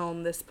hammering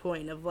home this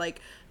point of,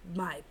 like,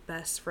 my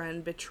best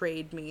friend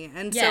betrayed me.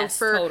 And so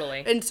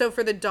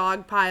for the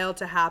dog pile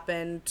to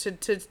happen,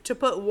 to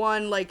put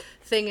one, like,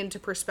 thing into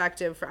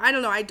perspective, I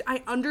don't know,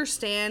 I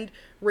understand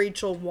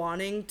Rachel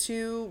wanting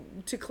to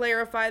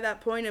clarify that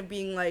point of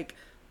being, like,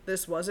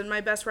 this wasn't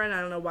my best friend.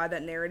 I don't know why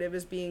that narrative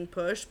is being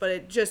pushed, but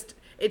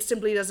it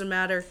simply doesn't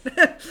matter.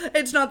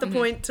 It's not the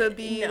point to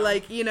be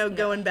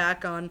going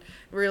back on.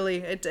 Really,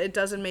 it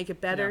doesn't make it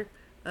better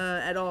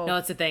at all. No,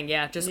 it's the thing.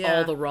 Yeah, just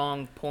all the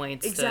wrong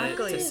points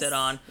to sit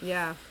on.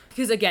 Yeah.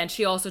 Because again,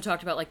 she also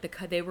talked about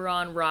like they were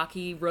on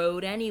rocky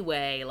road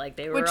anyway. Like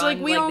they were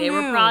they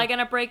were probably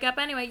gonna break up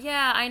anyway.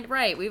 Yeah,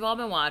 right. We've all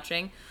been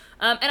watching.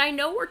 And I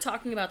know we're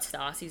talking about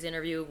Stassi's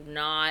interview,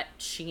 not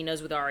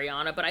Sheena's with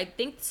Ariana, but I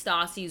think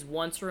Stassi's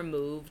once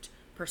removed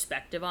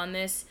perspective on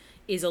this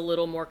is a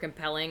little more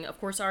compelling. Of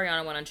course,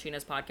 Ariana went on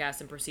Sheena's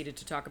podcast and proceeded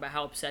to talk about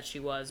how upset she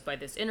was by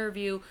this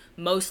interview,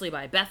 mostly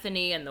by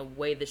Bethenny and the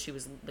way that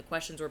the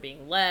questions were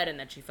being led, and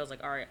that she feels like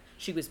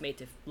she was made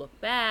to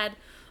look bad.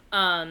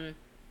 I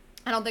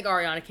don't think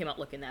Ariana came out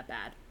looking that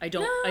bad. I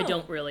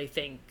don't really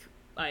think.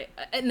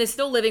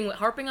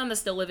 Harping on the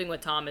still living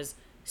with Tom is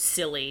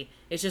silly.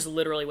 It's just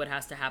literally what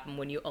has to happen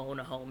when you own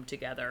a home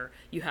together.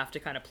 You have to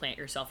kind of plant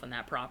yourself on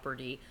that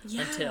property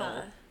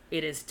until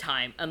it is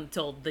time,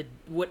 until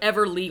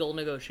whatever legal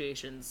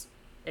negotiations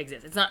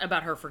exist. It's not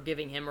about her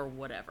forgiving him or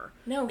whatever.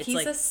 No,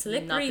 he's a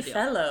slippery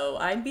fellow.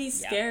 I'd be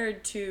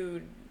scared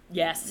to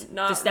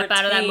to step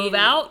out of that, move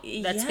out.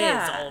 That's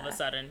his all of a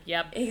sudden.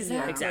 Yep.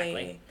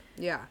 Exactly.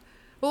 Yeah.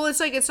 Well,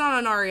 it's like, it's not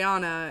on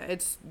Ariana.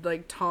 It's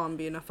like Tom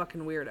being a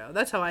fucking weirdo.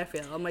 That's how I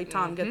feel. I'm like,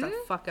 Tom, get the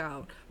fuck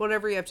out.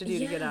 Whatever you have to do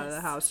to get out of the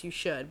Yes. house, you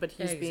should. But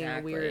he's being a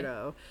Exactly.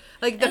 weirdo.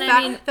 Like,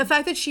 the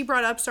fact that she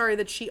brought up,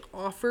 that she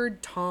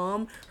offered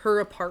Tom her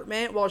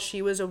apartment while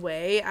she was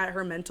away at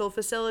her mental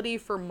facility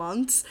for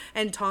months,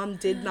 and Tom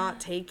did not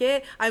take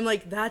it. I'm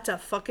like, that's a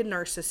fucking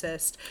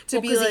narcissist. To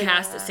be Because like, he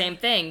has the same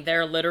thing.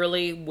 They're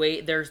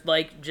literally there's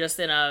like just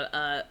in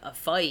a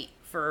fight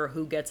for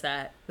who gets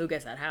that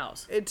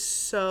house. it's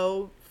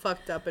so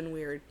fucked up and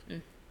weird.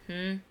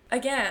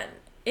 Again,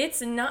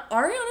 it's not,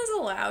 Ariana's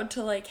allowed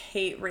to like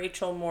hate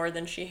Rachel more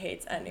than she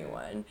hates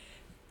anyone.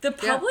 The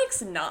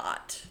public's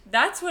not.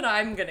 That's what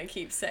I'm gonna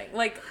keep saying.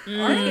 Like,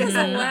 Ariana's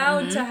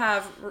allowed to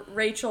have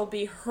Rachel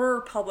be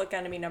her public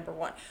enemy number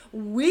one.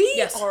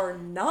 We are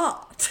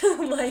not.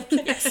 Like,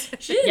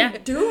 she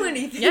didn't do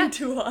anything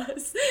to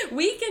us.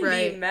 We can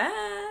be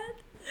mad.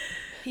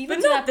 Even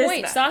But to not that this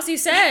point, match.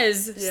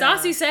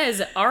 Stassi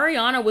says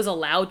Ariana was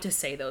allowed to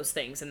say those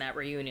things in that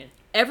reunion.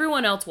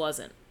 Everyone else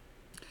wasn't.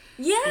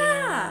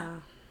 Yeah.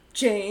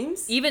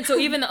 James. Even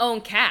the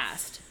own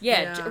cast.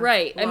 Yeah.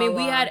 Right. I mean,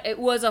 Lala. it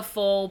was a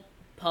full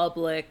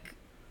public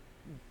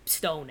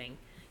stoning.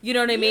 You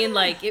know what I mean?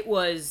 Like, it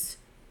was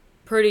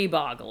pretty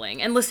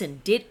boggling. And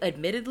listen,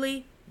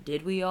 admittedly,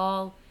 did we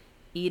all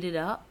eat it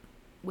up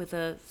with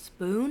a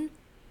spoon?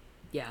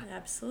 Yeah.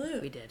 Absolutely.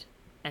 We did.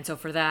 And so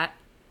for that,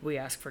 we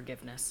ask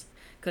forgiveness.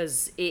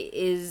 Because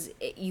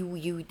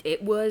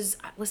it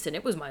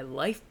was my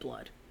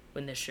lifeblood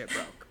when this shit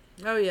broke.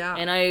 Oh, yeah.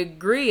 And I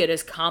agree, it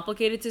is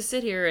complicated to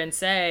sit here and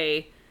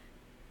say,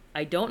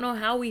 I don't know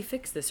how we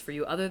fix this for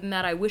you. Other than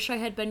that, I wish I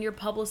had been your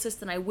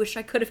publicist and I wish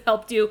I could have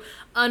helped you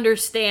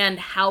understand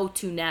how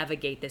to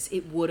navigate this.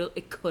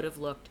 It could have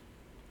looked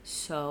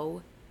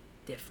so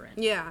different.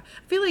 Yeah,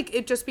 I feel like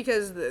it just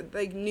because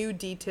like new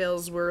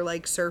details were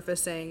like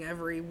surfacing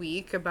every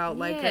week about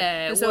like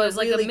Yeah, it so was it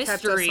like a really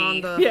kept us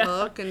on mystery. the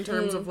hook in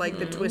terms of like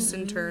the twists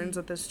and turns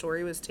that the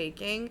story was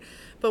taking.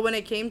 But when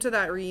it came to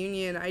that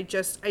reunion, I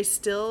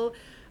still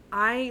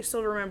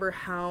remember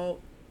how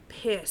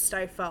pissed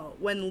I felt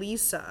when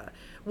Lisa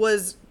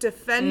was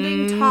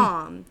defending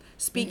Tom,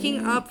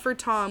 speaking up for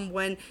Tom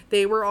when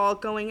they were all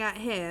going at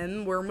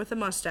him, Worm with a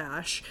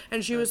mustache,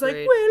 and she was like,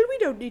 Agreed. well, we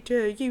don't need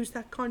to use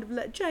that kind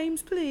of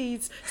James,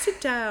 please sit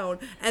down,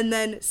 and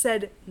then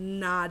said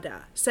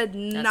nada, said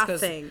 'cause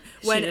nothing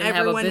she when didn't have a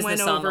everyone went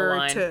business on the over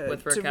line to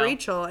with to Raquel.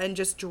 Rachel and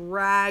just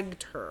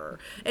dragged her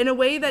in a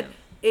way that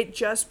it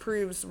just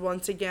proves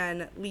once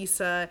again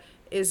Lisa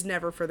is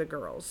never for the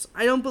girls.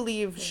 I don't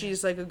believe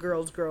she's like a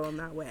girl's girl in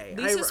that way.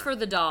 Lisa's for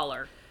the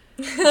dollar.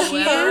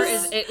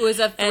 is. It was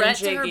a threat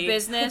to her Jiggy.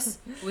 business.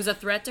 It was a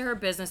threat to her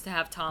business to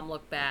have Tom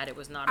look bad. It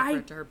was not a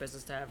threat to her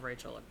business to have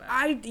Rachel look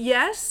bad.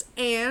 Yes,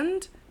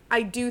 and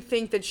I do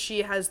think that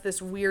she has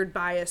this weird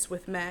bias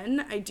with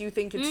men. I do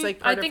think it's like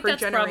part of think her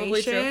that's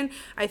probably true. generation.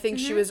 I think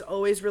she was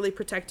always really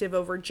protective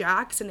over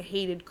Jax and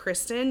hated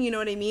Kristen. You know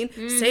what I mean?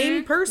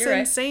 Same person,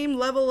 right. same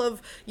level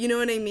of, you know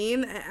what I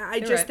mean? I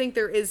just right. think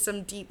there is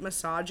some deep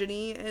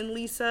misogyny in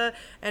Lisa,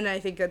 and I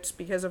think that's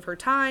because of her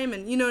time,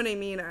 and you know what I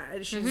mean?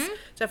 She's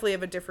definitely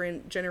of a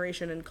different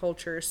generation and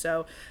culture,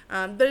 so,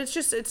 but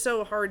it's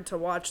so hard to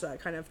watch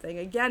that kind of thing.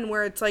 Again,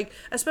 where it's like,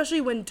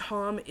 especially when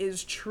Tom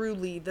is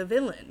truly the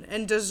villain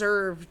and deserved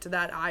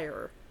that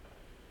ire.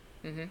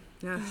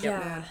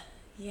 Yeah.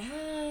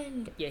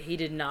 Man. Yeah. He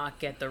did not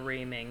get the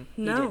reaming.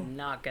 No. He did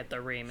not get the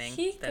reaming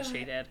He that got-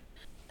 she did.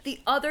 The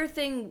other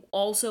thing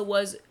also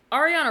was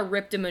Ariana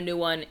ripped him a new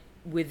one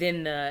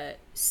within the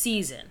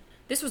season.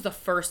 This was the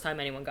first time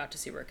anyone got to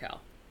see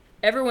Raquel.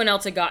 Everyone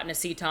else had gotten to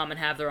see Tom and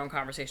have their own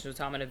conversations with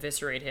Tom and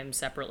eviscerate him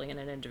separately in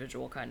an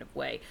individual kind of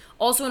way.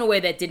 Also in a way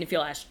that didn't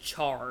feel as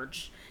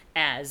charged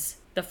as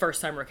the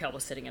first time Raquel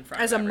was sitting in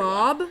front As of a everyone.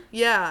 mob?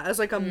 Yeah, as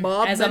like a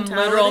mob As a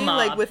mentality, literal mob.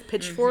 like with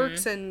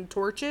pitchforks and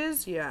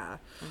torches. Yeah.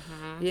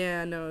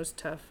 Yeah, no, it was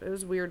tough. It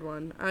was a weird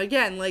one.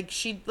 Again, like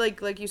she,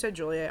 like you said,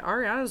 Julia,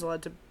 Ariana's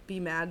allowed to be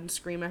mad and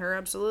scream at her,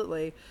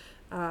 absolutely.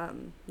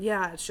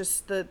 Yeah, it's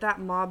just that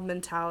mob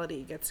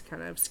mentality gets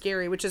kind of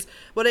scary, which is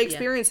what I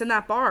experienced in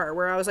that bar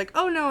where I was like,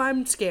 oh no,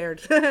 I'm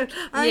scared. I'm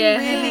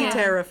really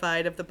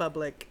terrified of the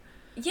public.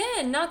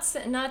 Yeah, not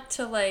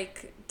to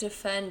like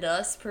defend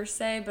us per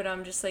se, but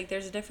I'm just like,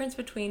 there's a difference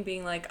between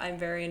being like, I'm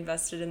very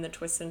invested in the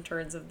twists and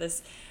turns of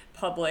this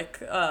public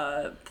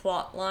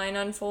plot line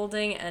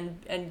unfolding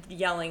and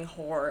yelling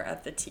horror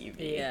at the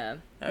TV. Yeah.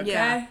 Okay?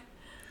 Yeah.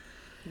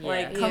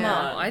 Like, come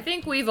on. I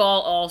think we've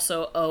all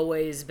also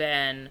always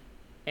been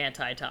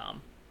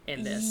anti-Tom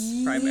in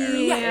this,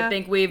 primarily. Yeah. I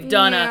think we've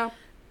done Yeah. a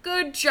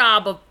good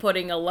job of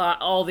putting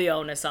all the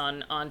onus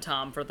on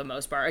Tom for the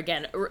most part.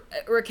 Again,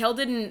 Raquel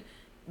didn't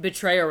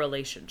betray a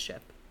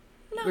relationship.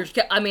 No.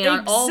 I mean,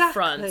 on all Exactly.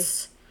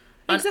 fronts.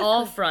 On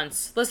all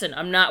fronts. Listen,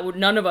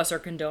 none of us are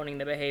condoning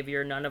the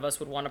behavior. None of us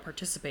would want to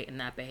participate in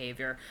that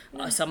behavior.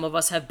 Some of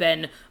us have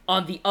been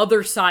on the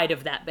other side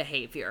of that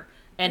behavior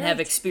and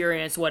have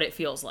experienced what it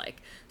feels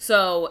like.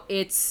 So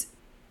it's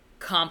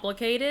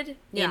complicated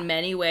in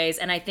many ways,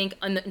 and I think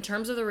in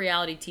terms of the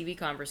reality TV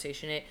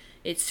conversation,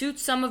 it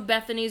suits some of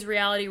Bethenny's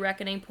reality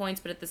reckoning points,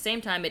 but at the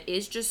same time, it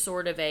is just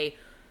sort of a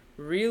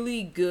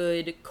really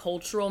good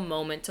cultural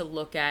moment to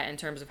look at in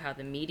terms of how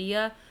the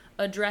media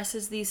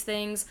addresses these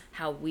things,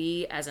 how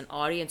we as an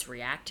audience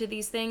react to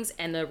these things,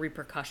 and the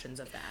repercussions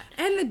of that.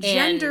 And the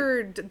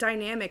gendered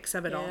dynamics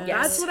of it all. Yes.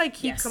 That's what I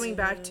keep Yes. coming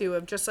back to,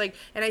 of just like,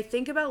 and I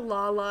think about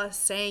Lala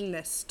saying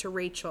this to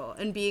Rachel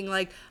and being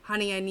like,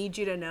 honey, I need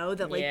you to know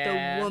that like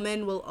the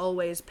woman will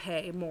always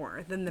pay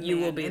more than the You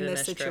man will be in the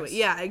this mistress. situation.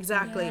 Yeah,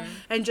 exactly.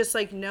 And just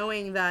like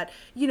knowing that,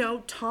 you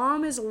know,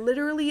 Tom is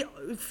literally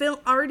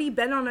already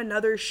been on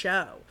another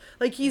show.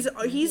 Like he's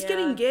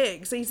getting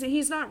gigs.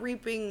 He's not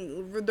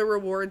reaping the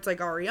rewards like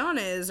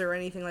Ariana is or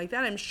anything like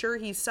that. I'm sure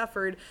he's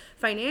suffered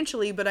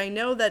financially, but I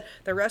know that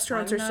the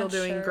restaurants are still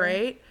doing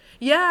great.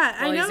 Yeah,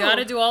 I know. He's got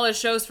to do all his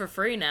shows for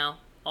free now.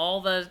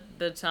 All the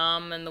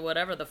Tom and the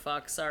whatever the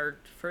fucks are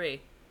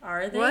free.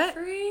 Are they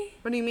free?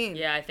 What do you mean?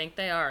 Yeah, I think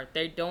they are.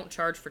 They don't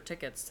charge for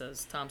tickets,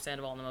 says Tom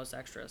Sandoval in The Most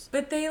Extras.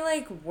 But they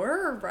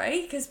were,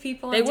 right? Because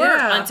people... They were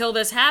until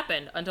this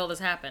happened.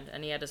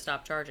 And he had to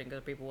stop charging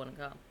because people wouldn't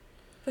come.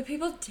 But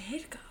people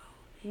did go.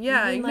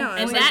 Yeah, I know.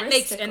 And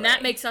that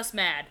makes us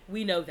mad.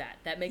 We know that.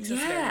 That makes us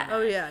very mad.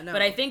 Oh yeah, no.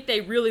 But I think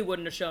they really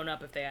wouldn't have shown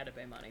up if they had to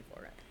pay money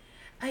for it.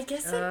 I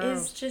guess it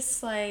is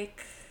just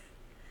like...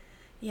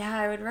 Yeah,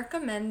 I would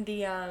recommend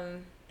the...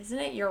 Isn't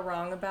it You're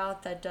Wrong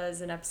About that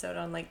does an episode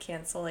on like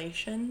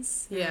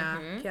cancellations? Yeah,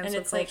 cancel And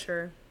it's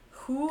culture.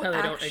 Like, who how they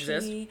actually... don't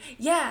exist?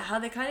 Yeah, how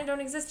they kind of don't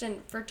exist.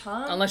 And for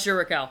Tom... Unless you're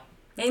Raquel.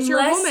 Unless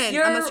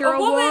you're a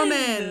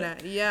woman.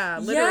 Yeah,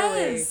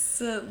 literally.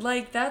 Yes.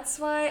 Like, that's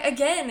why,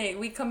 again,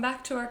 we come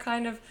back to our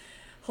kind of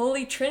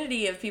holy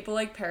trinity of people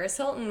like Paris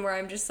Hilton, where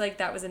I'm just like,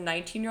 that was a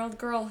 19-year-old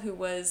girl who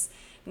was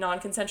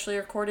non-consensually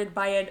recorded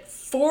by a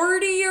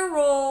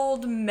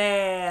 40-year-old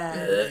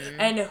man.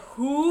 And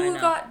who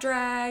got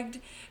dragged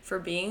for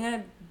being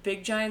a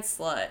big giant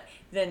slut?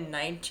 The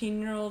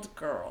 19-year-old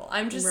girl.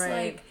 I'm just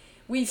like...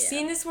 We've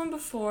seen this one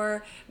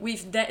before.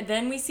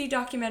 Then we see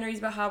documentaries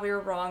about how we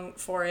were wrong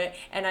for it,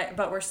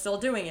 but we're still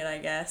doing it, I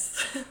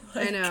guess.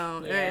 I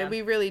know.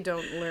 We really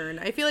don't learn.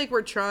 I feel like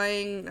we're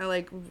trying,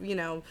 like, you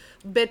know,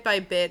 bit by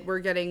bit, we're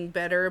getting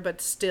better,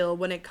 but still,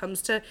 when it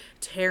comes to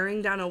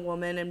tearing down a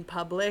woman in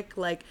public,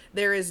 like,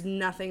 there is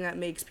nothing that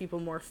makes people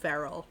more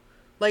feral.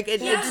 Like,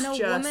 it's just...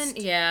 woman,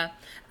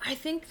 I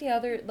think the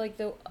other, like,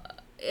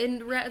 in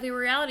the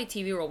reality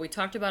TV world, we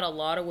talked about a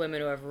lot of women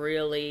who have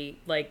really,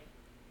 like,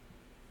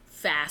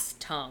 fast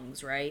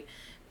tongues, right?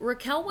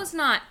 Raquel was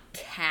not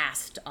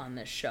cast on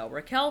this show.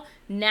 Raquel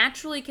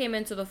naturally came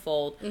into the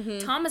fold.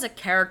 Tom is a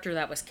character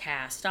that was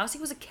cast. Stassi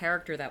was a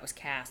character that was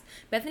cast.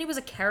 Bethenny was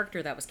a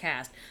character that was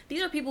cast.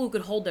 These are people who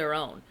could hold their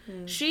own.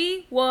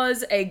 She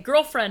was a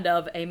girlfriend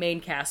of a main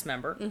cast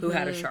member who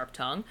had a sharp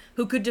tongue,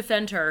 who could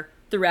defend her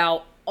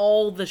throughout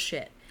all the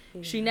shit.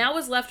 She now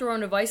is left to her own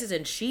devices,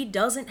 and she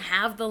doesn't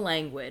have the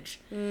language.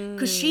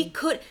 Because she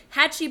could,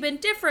 had she been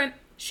different,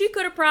 she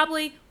could have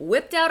probably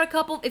whipped out a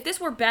couple... If this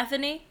were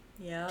Bethenny,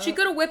 she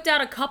could have whipped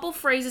out a couple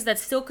phrases that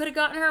still could have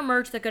gotten her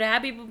merch, that could have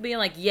had people being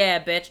like,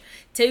 yeah, bitch,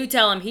 to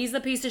tell him he's the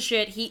piece of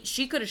shit.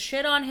 She could have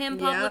shit on him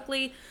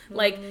publicly.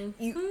 Like,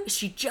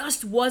 she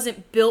just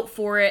wasn't built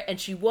for it, and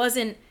she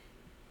wasn't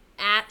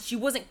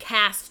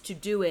cast to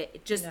do it.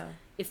 It just...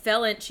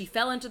 She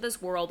fell into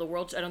this world, a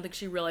world I don't think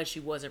she realized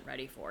she wasn't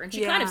ready for. And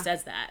she kind of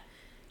says that.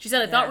 She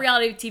said, I thought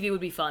reality TV would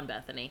be fun,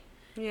 Bethenny.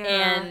 Yeah.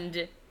 And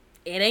it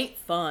ain't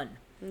fun.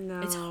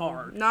 No. It's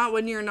hard. Not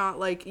when you're not,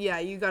 like,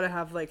 you gotta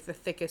have, like, the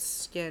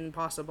thickest skin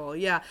possible.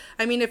 Yeah.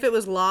 I mean, if it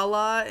was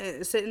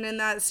Lala sitting in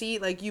that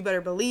seat, like, you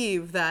better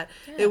believe that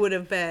it would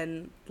have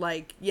been,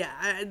 like,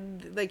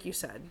 like you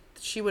said,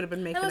 she would have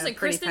been making a pretty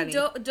Kristen penny.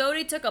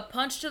 Doty took a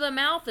punch to the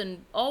mouth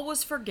and all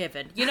was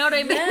forgiven. You know what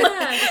I mean?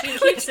 Yeah, she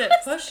keeps it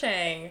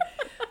pushing.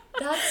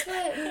 That's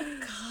what,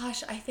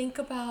 gosh, I think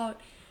about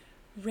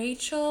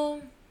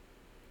Rachel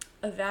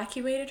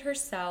evacuated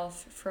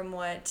herself from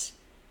what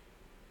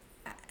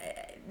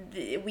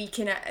we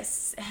can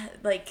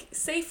like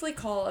safely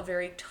call a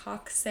very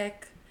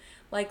toxic,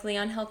 likely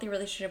unhealthy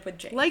relationship with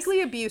James.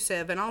 Likely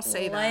abusive, and I'll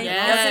say that.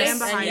 Yes, I'll stand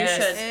behind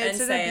it. It's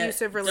an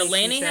abusive relationship.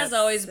 Delaney has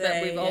always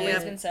been, we've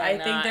always been saying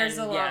that. I think there's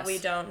a lot we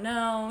don't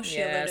know.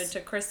 She alluded to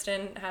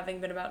Kristen having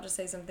been about to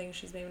say something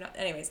she's maybe not.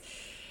 Anyways.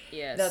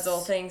 Yes. That's the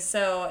whole thing.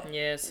 So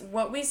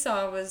what we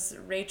saw was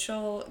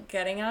Rachel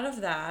getting out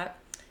of that,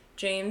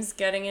 James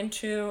getting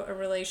into a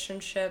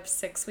relationship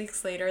 6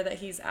 weeks later that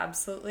he's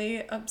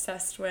absolutely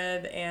obsessed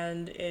with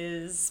and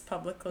is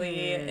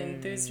publicly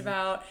enthused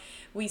about.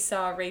 We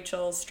saw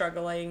Rachel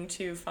struggling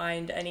to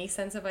find any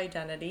sense of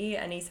identity,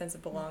 any sense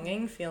of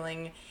belonging,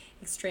 feeling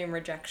extreme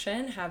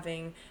rejection,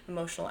 having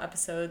emotional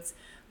episodes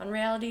on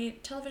reality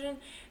television,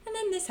 and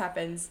then this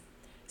happens.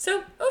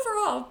 So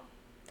overall,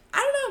 I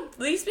don't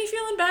know, leaves me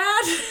feeling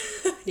bad.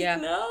 Yeah.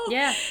 You know?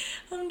 Yeah.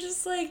 I'm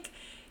just like,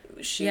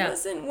 she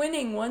wasn't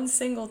winning one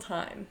single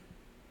time.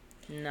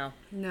 No.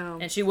 No.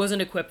 And she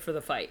wasn't equipped for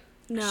the fight.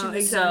 No, she was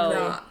exactly.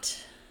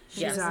 not.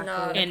 She's Yes.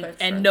 not equipped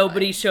for a And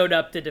nobody fight. showed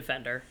up to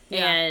defend her.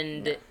 Yeah.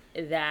 And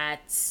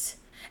that's,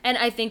 and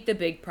I think the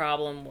big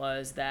problem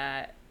was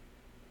that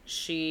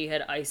he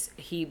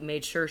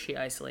made sure she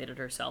isolated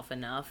herself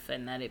enough,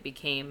 and that it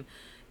became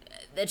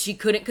that she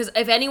couldn't, because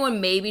if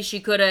anyone, maybe she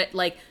could have,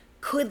 like,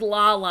 could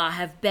Lala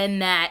have been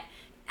that,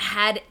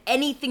 had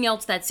anything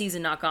else that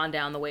season not gone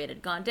down the way it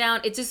had gone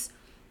down. It just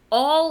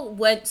all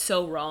went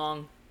so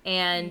wrong,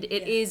 and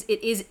it is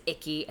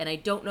icky, and I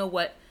don't know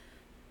what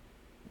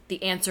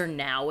the answer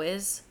now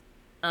is.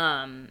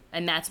 And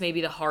that's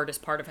maybe the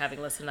hardest part of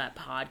having listened to that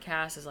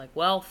podcast, is like,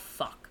 well,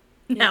 fuck.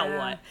 Now Yeah,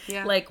 what?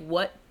 yeah. Like,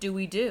 what do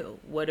we do?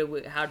 What do we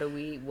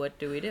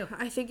do?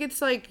 I think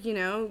it's like,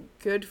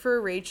 good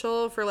for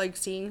Rachel for like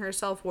seeing her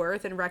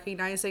self-worth and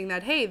recognizing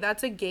that, hey,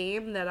 that's a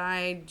game that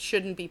I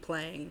shouldn't be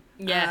playing.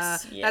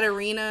 Yes. That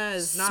arena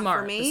is not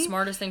for me. The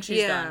smartest thing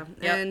she's done.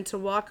 Yep. And to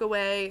walk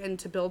away and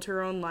to build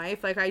her own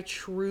life, like, I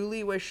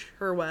truly wish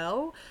her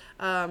well.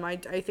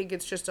 I think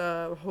it's just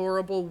a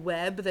horrible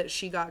web that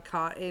she got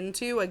caught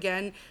into.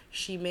 Again,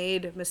 she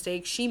made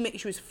mistakes. She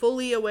was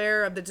fully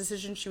aware of the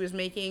decisions she was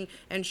making,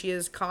 and she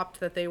has copped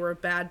that they were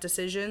bad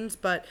decisions.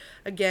 But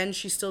again,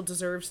 she still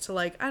deserves to,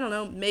 like, I don't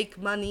know, make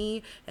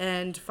money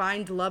and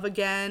find love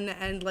again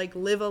and, like,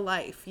 live a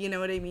life. You know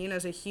what I mean?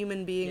 As a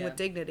human being with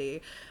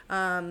dignity.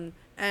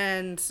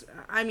 And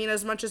I mean,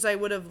 as much as I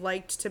would have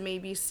liked to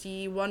maybe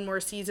see one more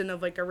season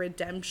of like a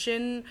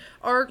redemption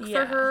arc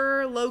for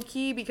her,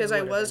 low-key, because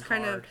I was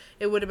kind of,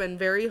 it would have been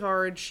very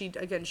hard. She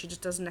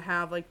just doesn't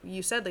have, like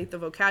you said, like the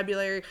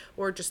vocabulary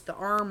or just the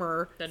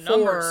armor. The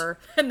numbers.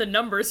 And the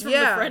numbers from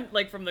the friend,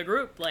 like from the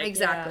group. Like,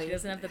 exactly. She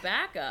doesn't have the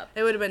backup.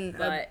 It would have been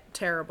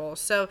terrible.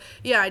 So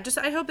yeah,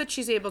 I hope that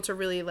she's able to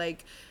really,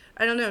 like,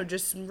 I don't know,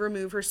 just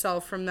remove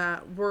herself from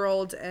that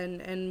world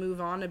and move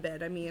on a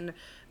bit. I mean,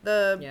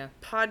 the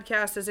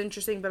podcast is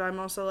interesting, but I'm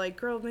also like,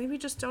 girl, maybe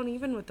just don't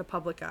even with the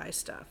public eye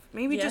stuff.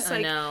 Maybe just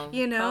like, Call it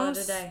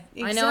a day.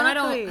 Exactly. I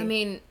know, and I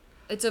mean,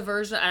 it's a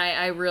version,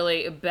 I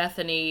really,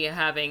 Bethenny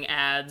having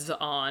ads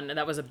on, and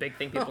that was a big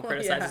thing people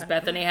criticized, is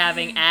Bethenny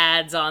having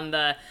ads on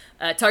the,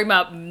 talking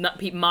about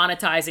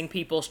monetizing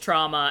people's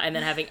trauma, and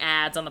then having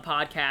ads on the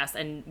podcast,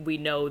 and we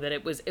know that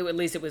at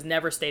least it was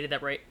never stated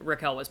that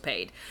Raquel was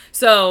paid.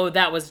 So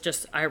that was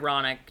just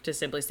ironic to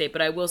simply state,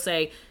 but I will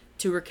say,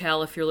 to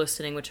Raquel, if you're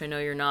listening, which I know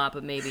you're not,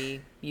 but maybe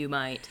you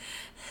might,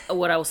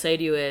 what I will say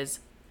to you is,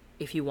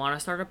 if you want to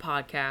start a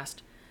podcast,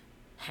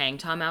 hang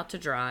Tom out to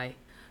dry,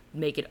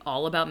 make it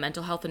all about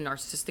mental health and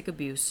narcissistic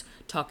abuse,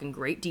 talk in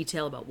great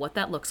detail about what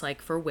that looks like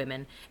for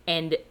women,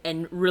 and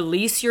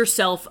release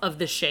yourself of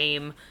the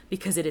shame,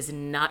 because it is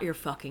not your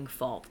fucking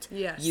fault.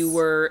 Yes.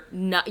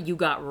 You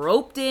got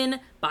roped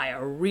in by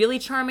a really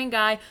charming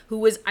guy who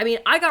was,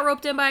 I got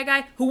roped in by a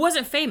guy who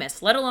wasn't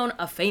famous, let alone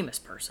a famous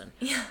person,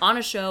 on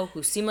a show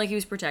who seemed like he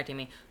was protecting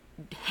me.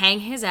 Hang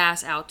his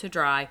ass out to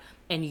dry,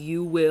 and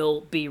you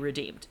will be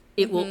redeemed.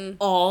 It will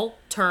all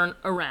turn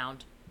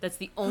around. That's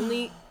the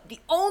only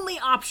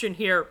option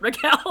here,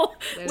 Raquel.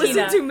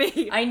 Listen to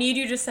me. I need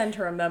you to send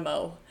her a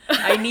memo.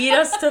 I need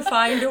us to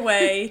find a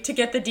way to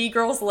get the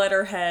D-Girl's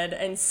letterhead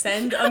and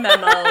send a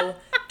memo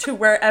to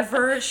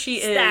wherever she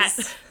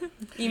is.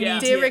 Immediately.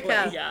 Dear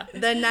Raquel,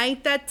 the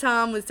night that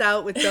Tom was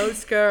out with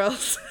those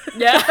girls.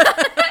 Yeah.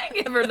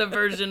 Give her the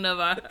version of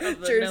the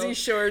Jersey note.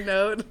 Shore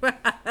note.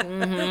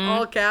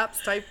 All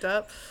caps typed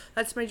up.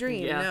 That's my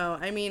dream. Yeah. No,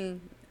 I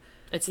mean,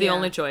 it's the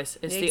only choice.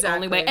 It's the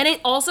only way.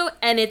 Exactly.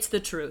 And it's the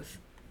truth.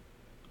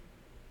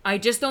 I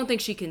just don't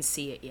think she can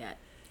see it yet.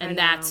 And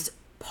that's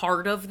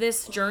part of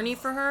this journey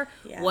for her.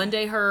 Yeah. One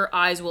day her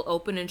eyes will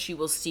open and she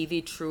will see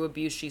the true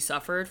abuse she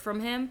suffered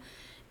from him.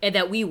 And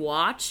that we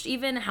watched,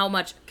 even how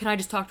much, can I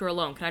just talk to her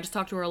alone? Can I just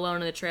talk to her alone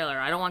in the trailer?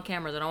 I don't want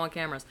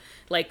cameras.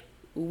 Like,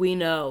 we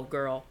know,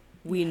 girl.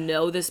 We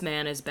know this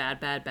man is bad.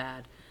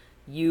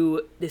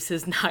 This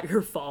is not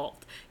your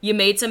fault. You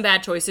made some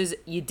bad choices.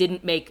 You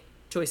didn't make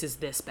choices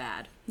this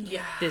bad.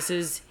 Yeah. This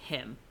is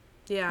him.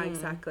 yeah,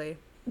 exactly.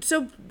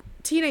 So,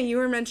 Tina, you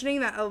were mentioning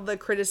that the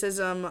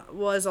criticism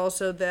was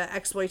also the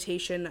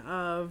exploitation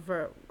of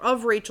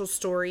Rachel's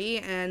story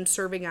and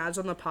serving ads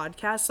on the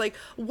podcast. Like,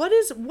 what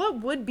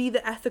would be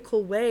the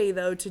ethical way,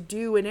 though, to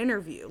do an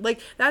interview? Like,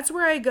 that's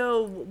where I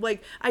go,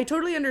 like, I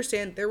totally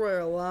understand there were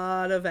a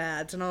lot of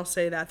ads, and I'll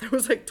say that. There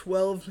was, like,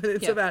 12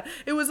 minutes of ads.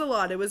 It was a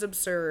lot. It was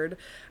absurd.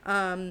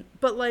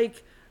 But,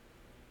 like,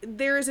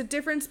 there is a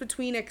difference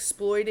between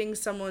exploiting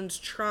someone's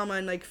trauma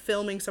and like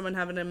filming someone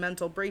having a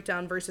mental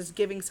breakdown versus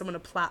giving someone a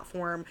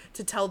platform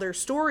to tell their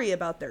story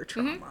about their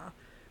trauma,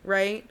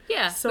 right?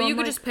 Yeah, so but you I'm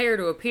could like, just pay her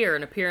to appear.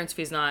 An appearance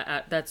fee's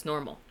not, that's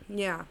normal.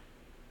 Yeah.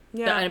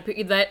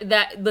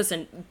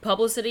 Listen,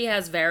 publicity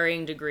has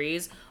varying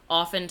degrees.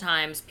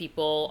 Oftentimes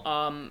people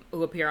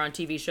who appear on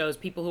TV shows,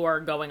 people who are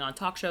going on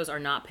talk shows are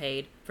not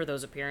paid for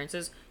those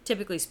appearances,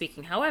 typically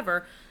speaking.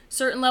 However,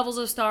 certain levels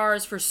of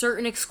stars for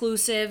certain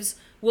exclusives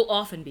will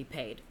often be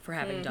paid for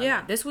having done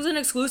that. This was an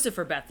exclusive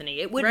for Bethenny.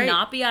 It would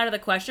not be out of the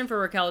question for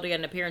Raquel to get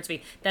an appearance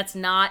fee. That's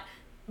not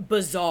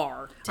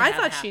bizarre to I have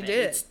thought she happen.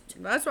 did.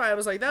 That's why I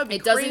was like, that would be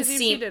It doesn't crazy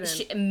seem. if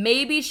she didn't.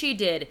 Maybe she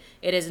did.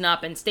 It has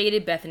not been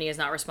stated. Bethenny has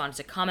not responded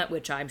to comment,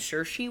 which I'm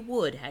sure she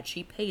would had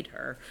she paid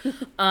her,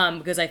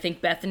 because I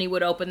think Bethenny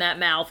would open that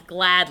mouth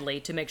gladly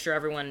to make sure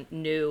everyone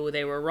knew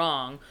they were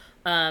wrong.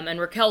 And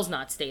Raquel's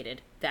not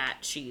stated that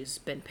she's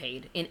been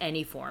paid in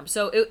any form.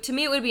 So to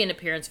me, it would be an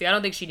appearance fee. I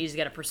don't think she needs to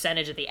get a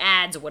percentage of the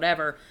ads or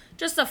whatever.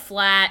 Just a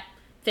flat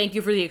thank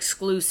you for the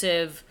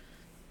exclusive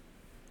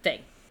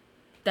thing.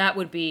 That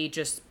would be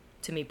just,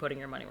 to me, putting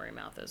your money where your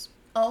mouth is.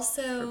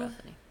 Also,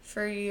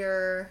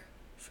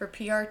 for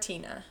PR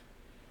Tina,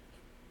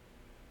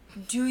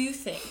 do you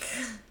think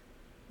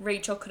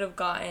Rachel could have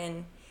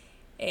gotten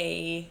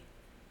a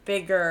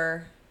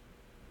bigger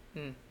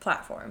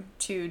platform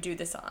to do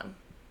this on?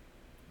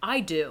 I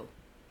do.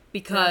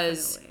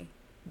 Because Definitely.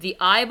 the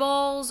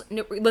eyeballs...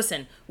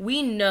 Listen,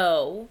 we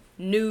know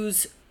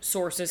news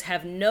sources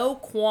have no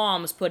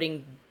qualms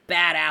putting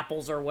bad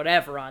apples or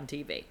whatever on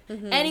TV.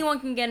 Anyone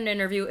can get an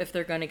interview if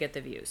they're going to get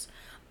the views.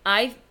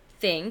 I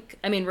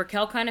mean,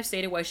 Raquel kind of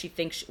stated why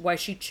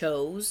she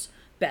chose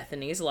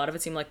Bethenny's. A lot of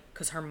it seemed like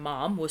because her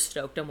mom was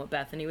stoked on what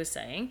Bethenny was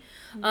saying.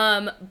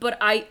 But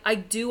I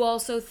do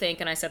also think,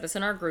 and I said this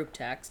in our group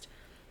text,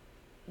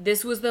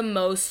 this was the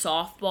most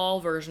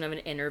softball version of an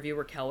interview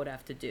Raquel would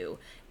have to do.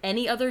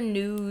 Any other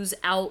news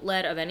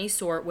outlet of any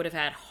sort would have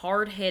had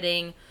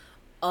hard-hitting,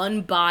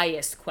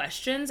 unbiased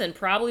questions and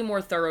probably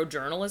more thorough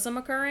journalism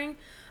occurring.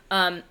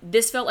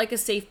 This felt like a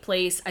safe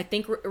place. I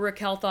think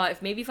Raquel thought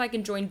if I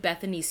can join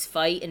Bethenny's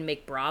fight and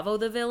make Bravo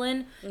the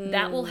villain,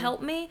 that will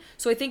help me.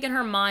 So I think in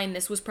her mind,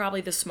 this was probably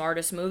the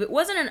smartest move. It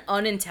wasn't an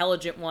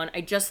unintelligent one.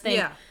 I just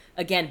think,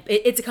 again,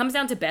 it comes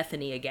down to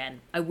Bethenny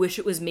again. I wish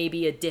it was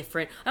maybe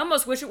I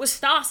almost wish it was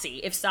Stassi,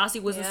 if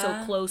Stassi wasn't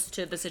so close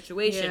to the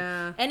situation.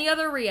 Yeah. Any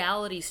other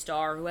reality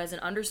star who has an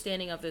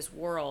understanding of this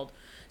world.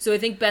 So I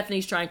think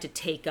Bethany's trying to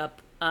take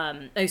up,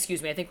 I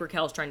think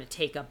Raquel's trying to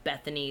take up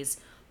Bethany's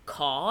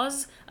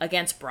cause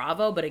against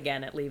Bravo, but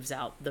again, it leaves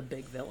out the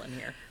big villain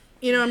here.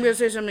 You know, I'm going to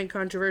say something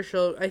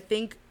controversial. I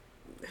think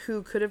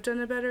who could have done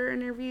a better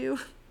interview,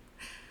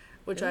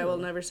 which I will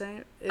never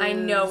say. I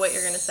know what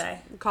you're going to say.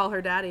 Call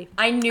her daddy.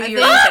 I knew you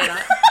were going to say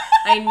that.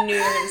 I knew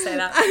you were going to say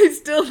that. I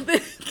still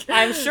think.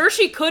 I'm sure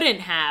she couldn't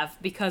have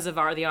because of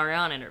the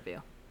Ariana interview.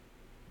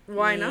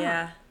 Why not?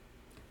 Yeah.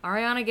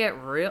 Ariana get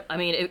real. I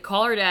mean,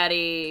 Call Her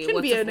Daddy.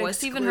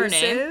 What's even her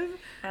name? exclusive.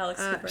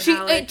 Alex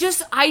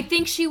Cooper. I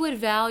think she would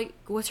value.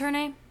 What's her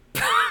name?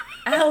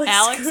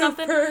 Alex Cooper.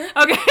 Something.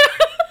 Okay.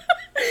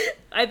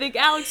 I think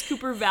Alex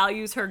Cooper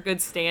values her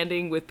good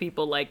standing with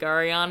people like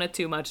Ariana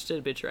too much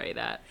to betray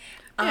that.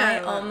 I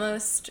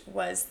almost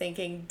was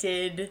thinking,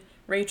 did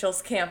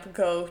Rachel's camp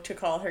go to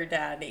Call Her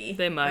Daddy?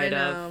 They might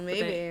have. know,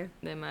 maybe.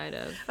 They might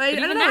have. I But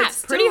don't even know, that,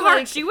 it's pretty still hard.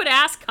 like- She would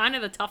ask kind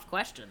of the tough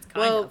questions.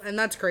 And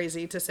that's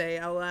crazy to say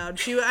out loud.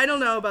 I don't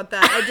know about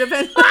that. It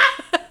depends.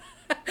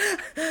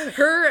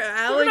 Her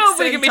Alex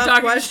Nobody can saying be tough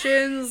talking-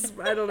 questions.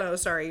 I don't know.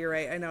 Sorry, you're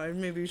right. I know.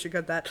 Maybe we should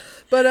cut that.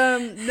 But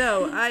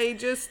no, I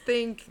just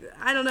think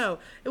I don't know.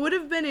 It would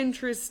have been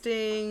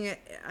interesting.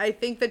 I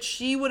think that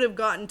she would have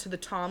gotten to the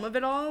Tom of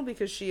it all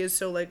because she is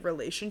so like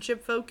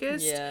relationship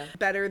focused. Yeah.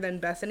 Better than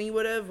Bethenny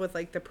would have with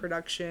like the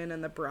production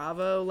and the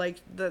Bravo.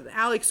 Like the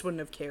Alex wouldn't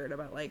have cared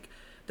about like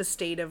the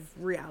state of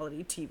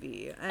reality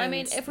TV. And, I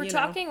mean, if we're you know,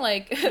 talking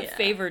like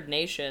favored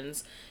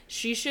nations,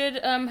 she should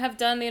have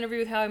done the interview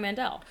with Howie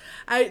Mandel.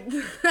 I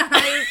was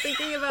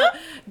thinking about,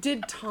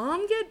 did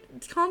Tom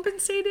get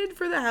compensated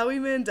for the Howie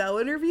Mandel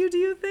interview, do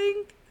you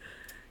think?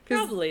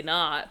 Probably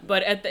not,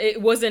 but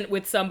it wasn't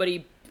with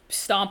somebody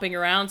stomping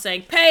around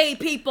saying, pay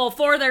people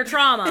for their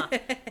trauma.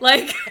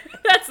 Like,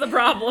 that's the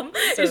problem.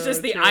 So It's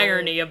just the true.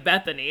 irony of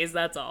Bethany's,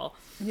 that's all.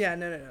 Yeah,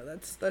 no.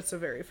 That's a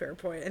very fair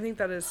point. I think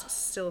that is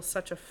still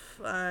such a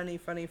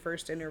funny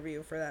first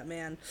interview for that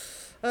man.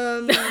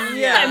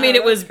 Yeah, I mean,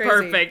 it was crazy.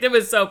 perfect. It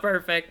was so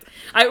perfect.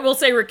 I will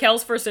say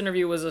Raquel's first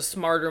interview was a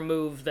smarter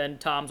move than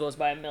Tom's was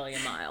by a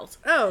million miles.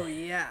 Oh,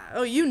 yeah.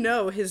 Oh, you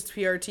know his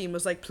PR team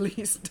was like,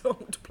 please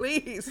don't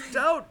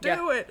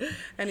do it.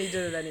 And he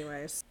did it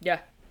anyways. Yeah.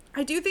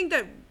 I do think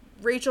that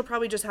Rachel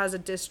probably just has a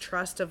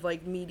distrust of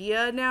like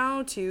media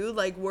now too,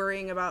 like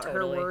worrying about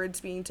Totally. her words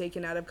being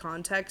taken out of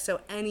context. So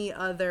any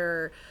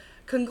other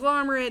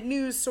conglomerate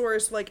news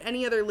source, like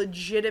any other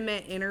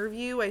legitimate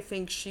interview, I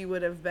think she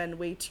would have been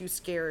way too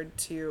scared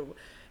to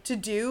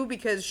do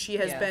because she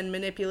has been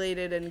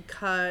manipulated and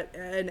cut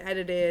and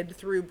edited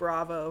through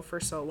Bravo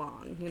for so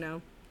long, you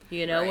know.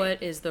 You know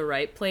what is the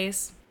right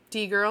place?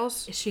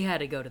 D-girls. She had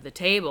to go to the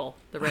table,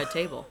 the red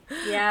table.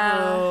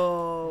 Yeah.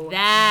 Oh,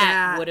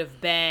 That would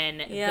have been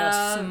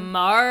the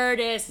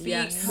smartest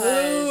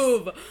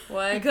move.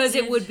 What Because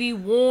it did- would be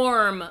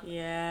warm,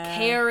 Yeah.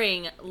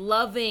 caring,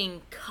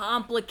 loving,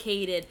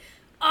 complicated.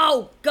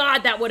 Oh, God,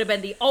 that would have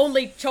been the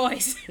only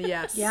choice.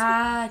 yes.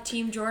 Yeah,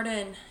 Team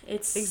Jordan.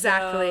 It's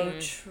Exactly.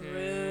 so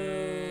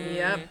true.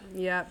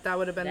 Yep. That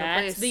would have been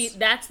the place.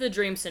 That's the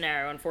dream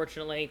scenario.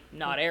 Unfortunately,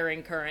 not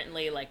airing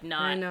currently. Like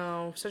not. I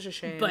know, such a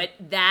shame. But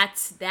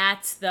that's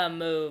the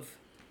move.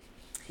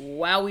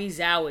 wowie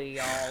zowie,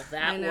 y'all.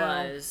 That I know.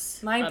 was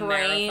My a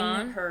brain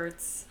marathon.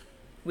 hurts.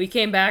 We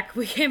came back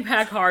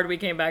hard, we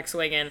came back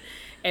swinging,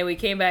 and we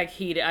came back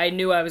heated. I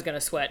knew I was going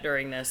to sweat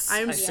during this.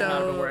 I should not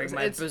have been wearing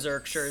my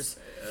Berserkers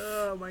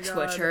Oh my god.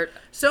 sweatshirt.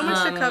 So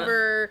much to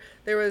cover.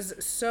 There was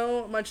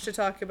so much to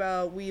talk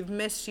about. We've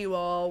missed you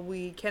all.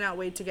 We cannot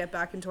wait to get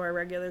back into our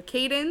regular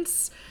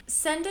cadence.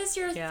 Send us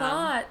your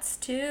thoughts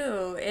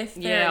too. If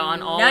they're Yeah,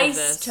 on all of nice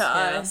this, to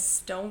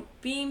us, don't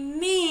be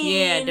mean.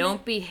 Yeah,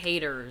 don't be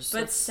haters. But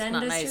That's send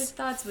not us nice. your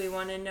thoughts. We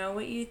want to know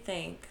what you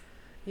think.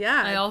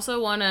 Yeah. I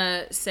also want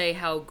to say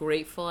how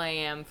grateful I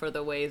am for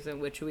the ways in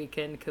which we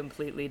can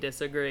completely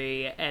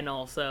disagree and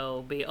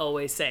also be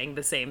always saying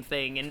the same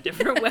thing in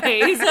different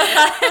ways.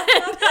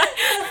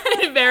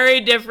 In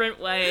very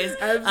different ways.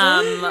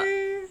 Absolutely.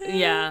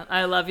 Yeah,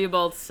 I love you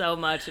both so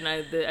much, and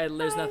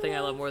there's nothing I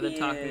love more than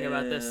talking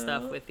about this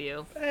stuff with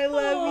you. I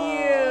love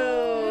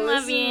you.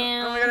 Love you.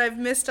 Oh my god, I've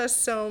missed us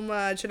so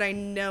much, and I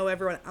know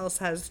everyone else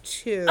has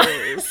too.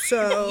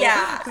 So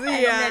Yeah,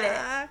 admit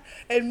it.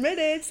 Admit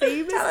it. Say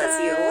you miss Tell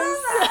us you love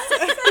us.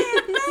 Say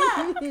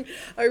it back.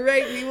 All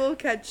right, we will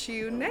catch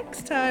you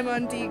next time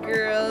on D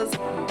Girls.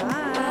 Bye.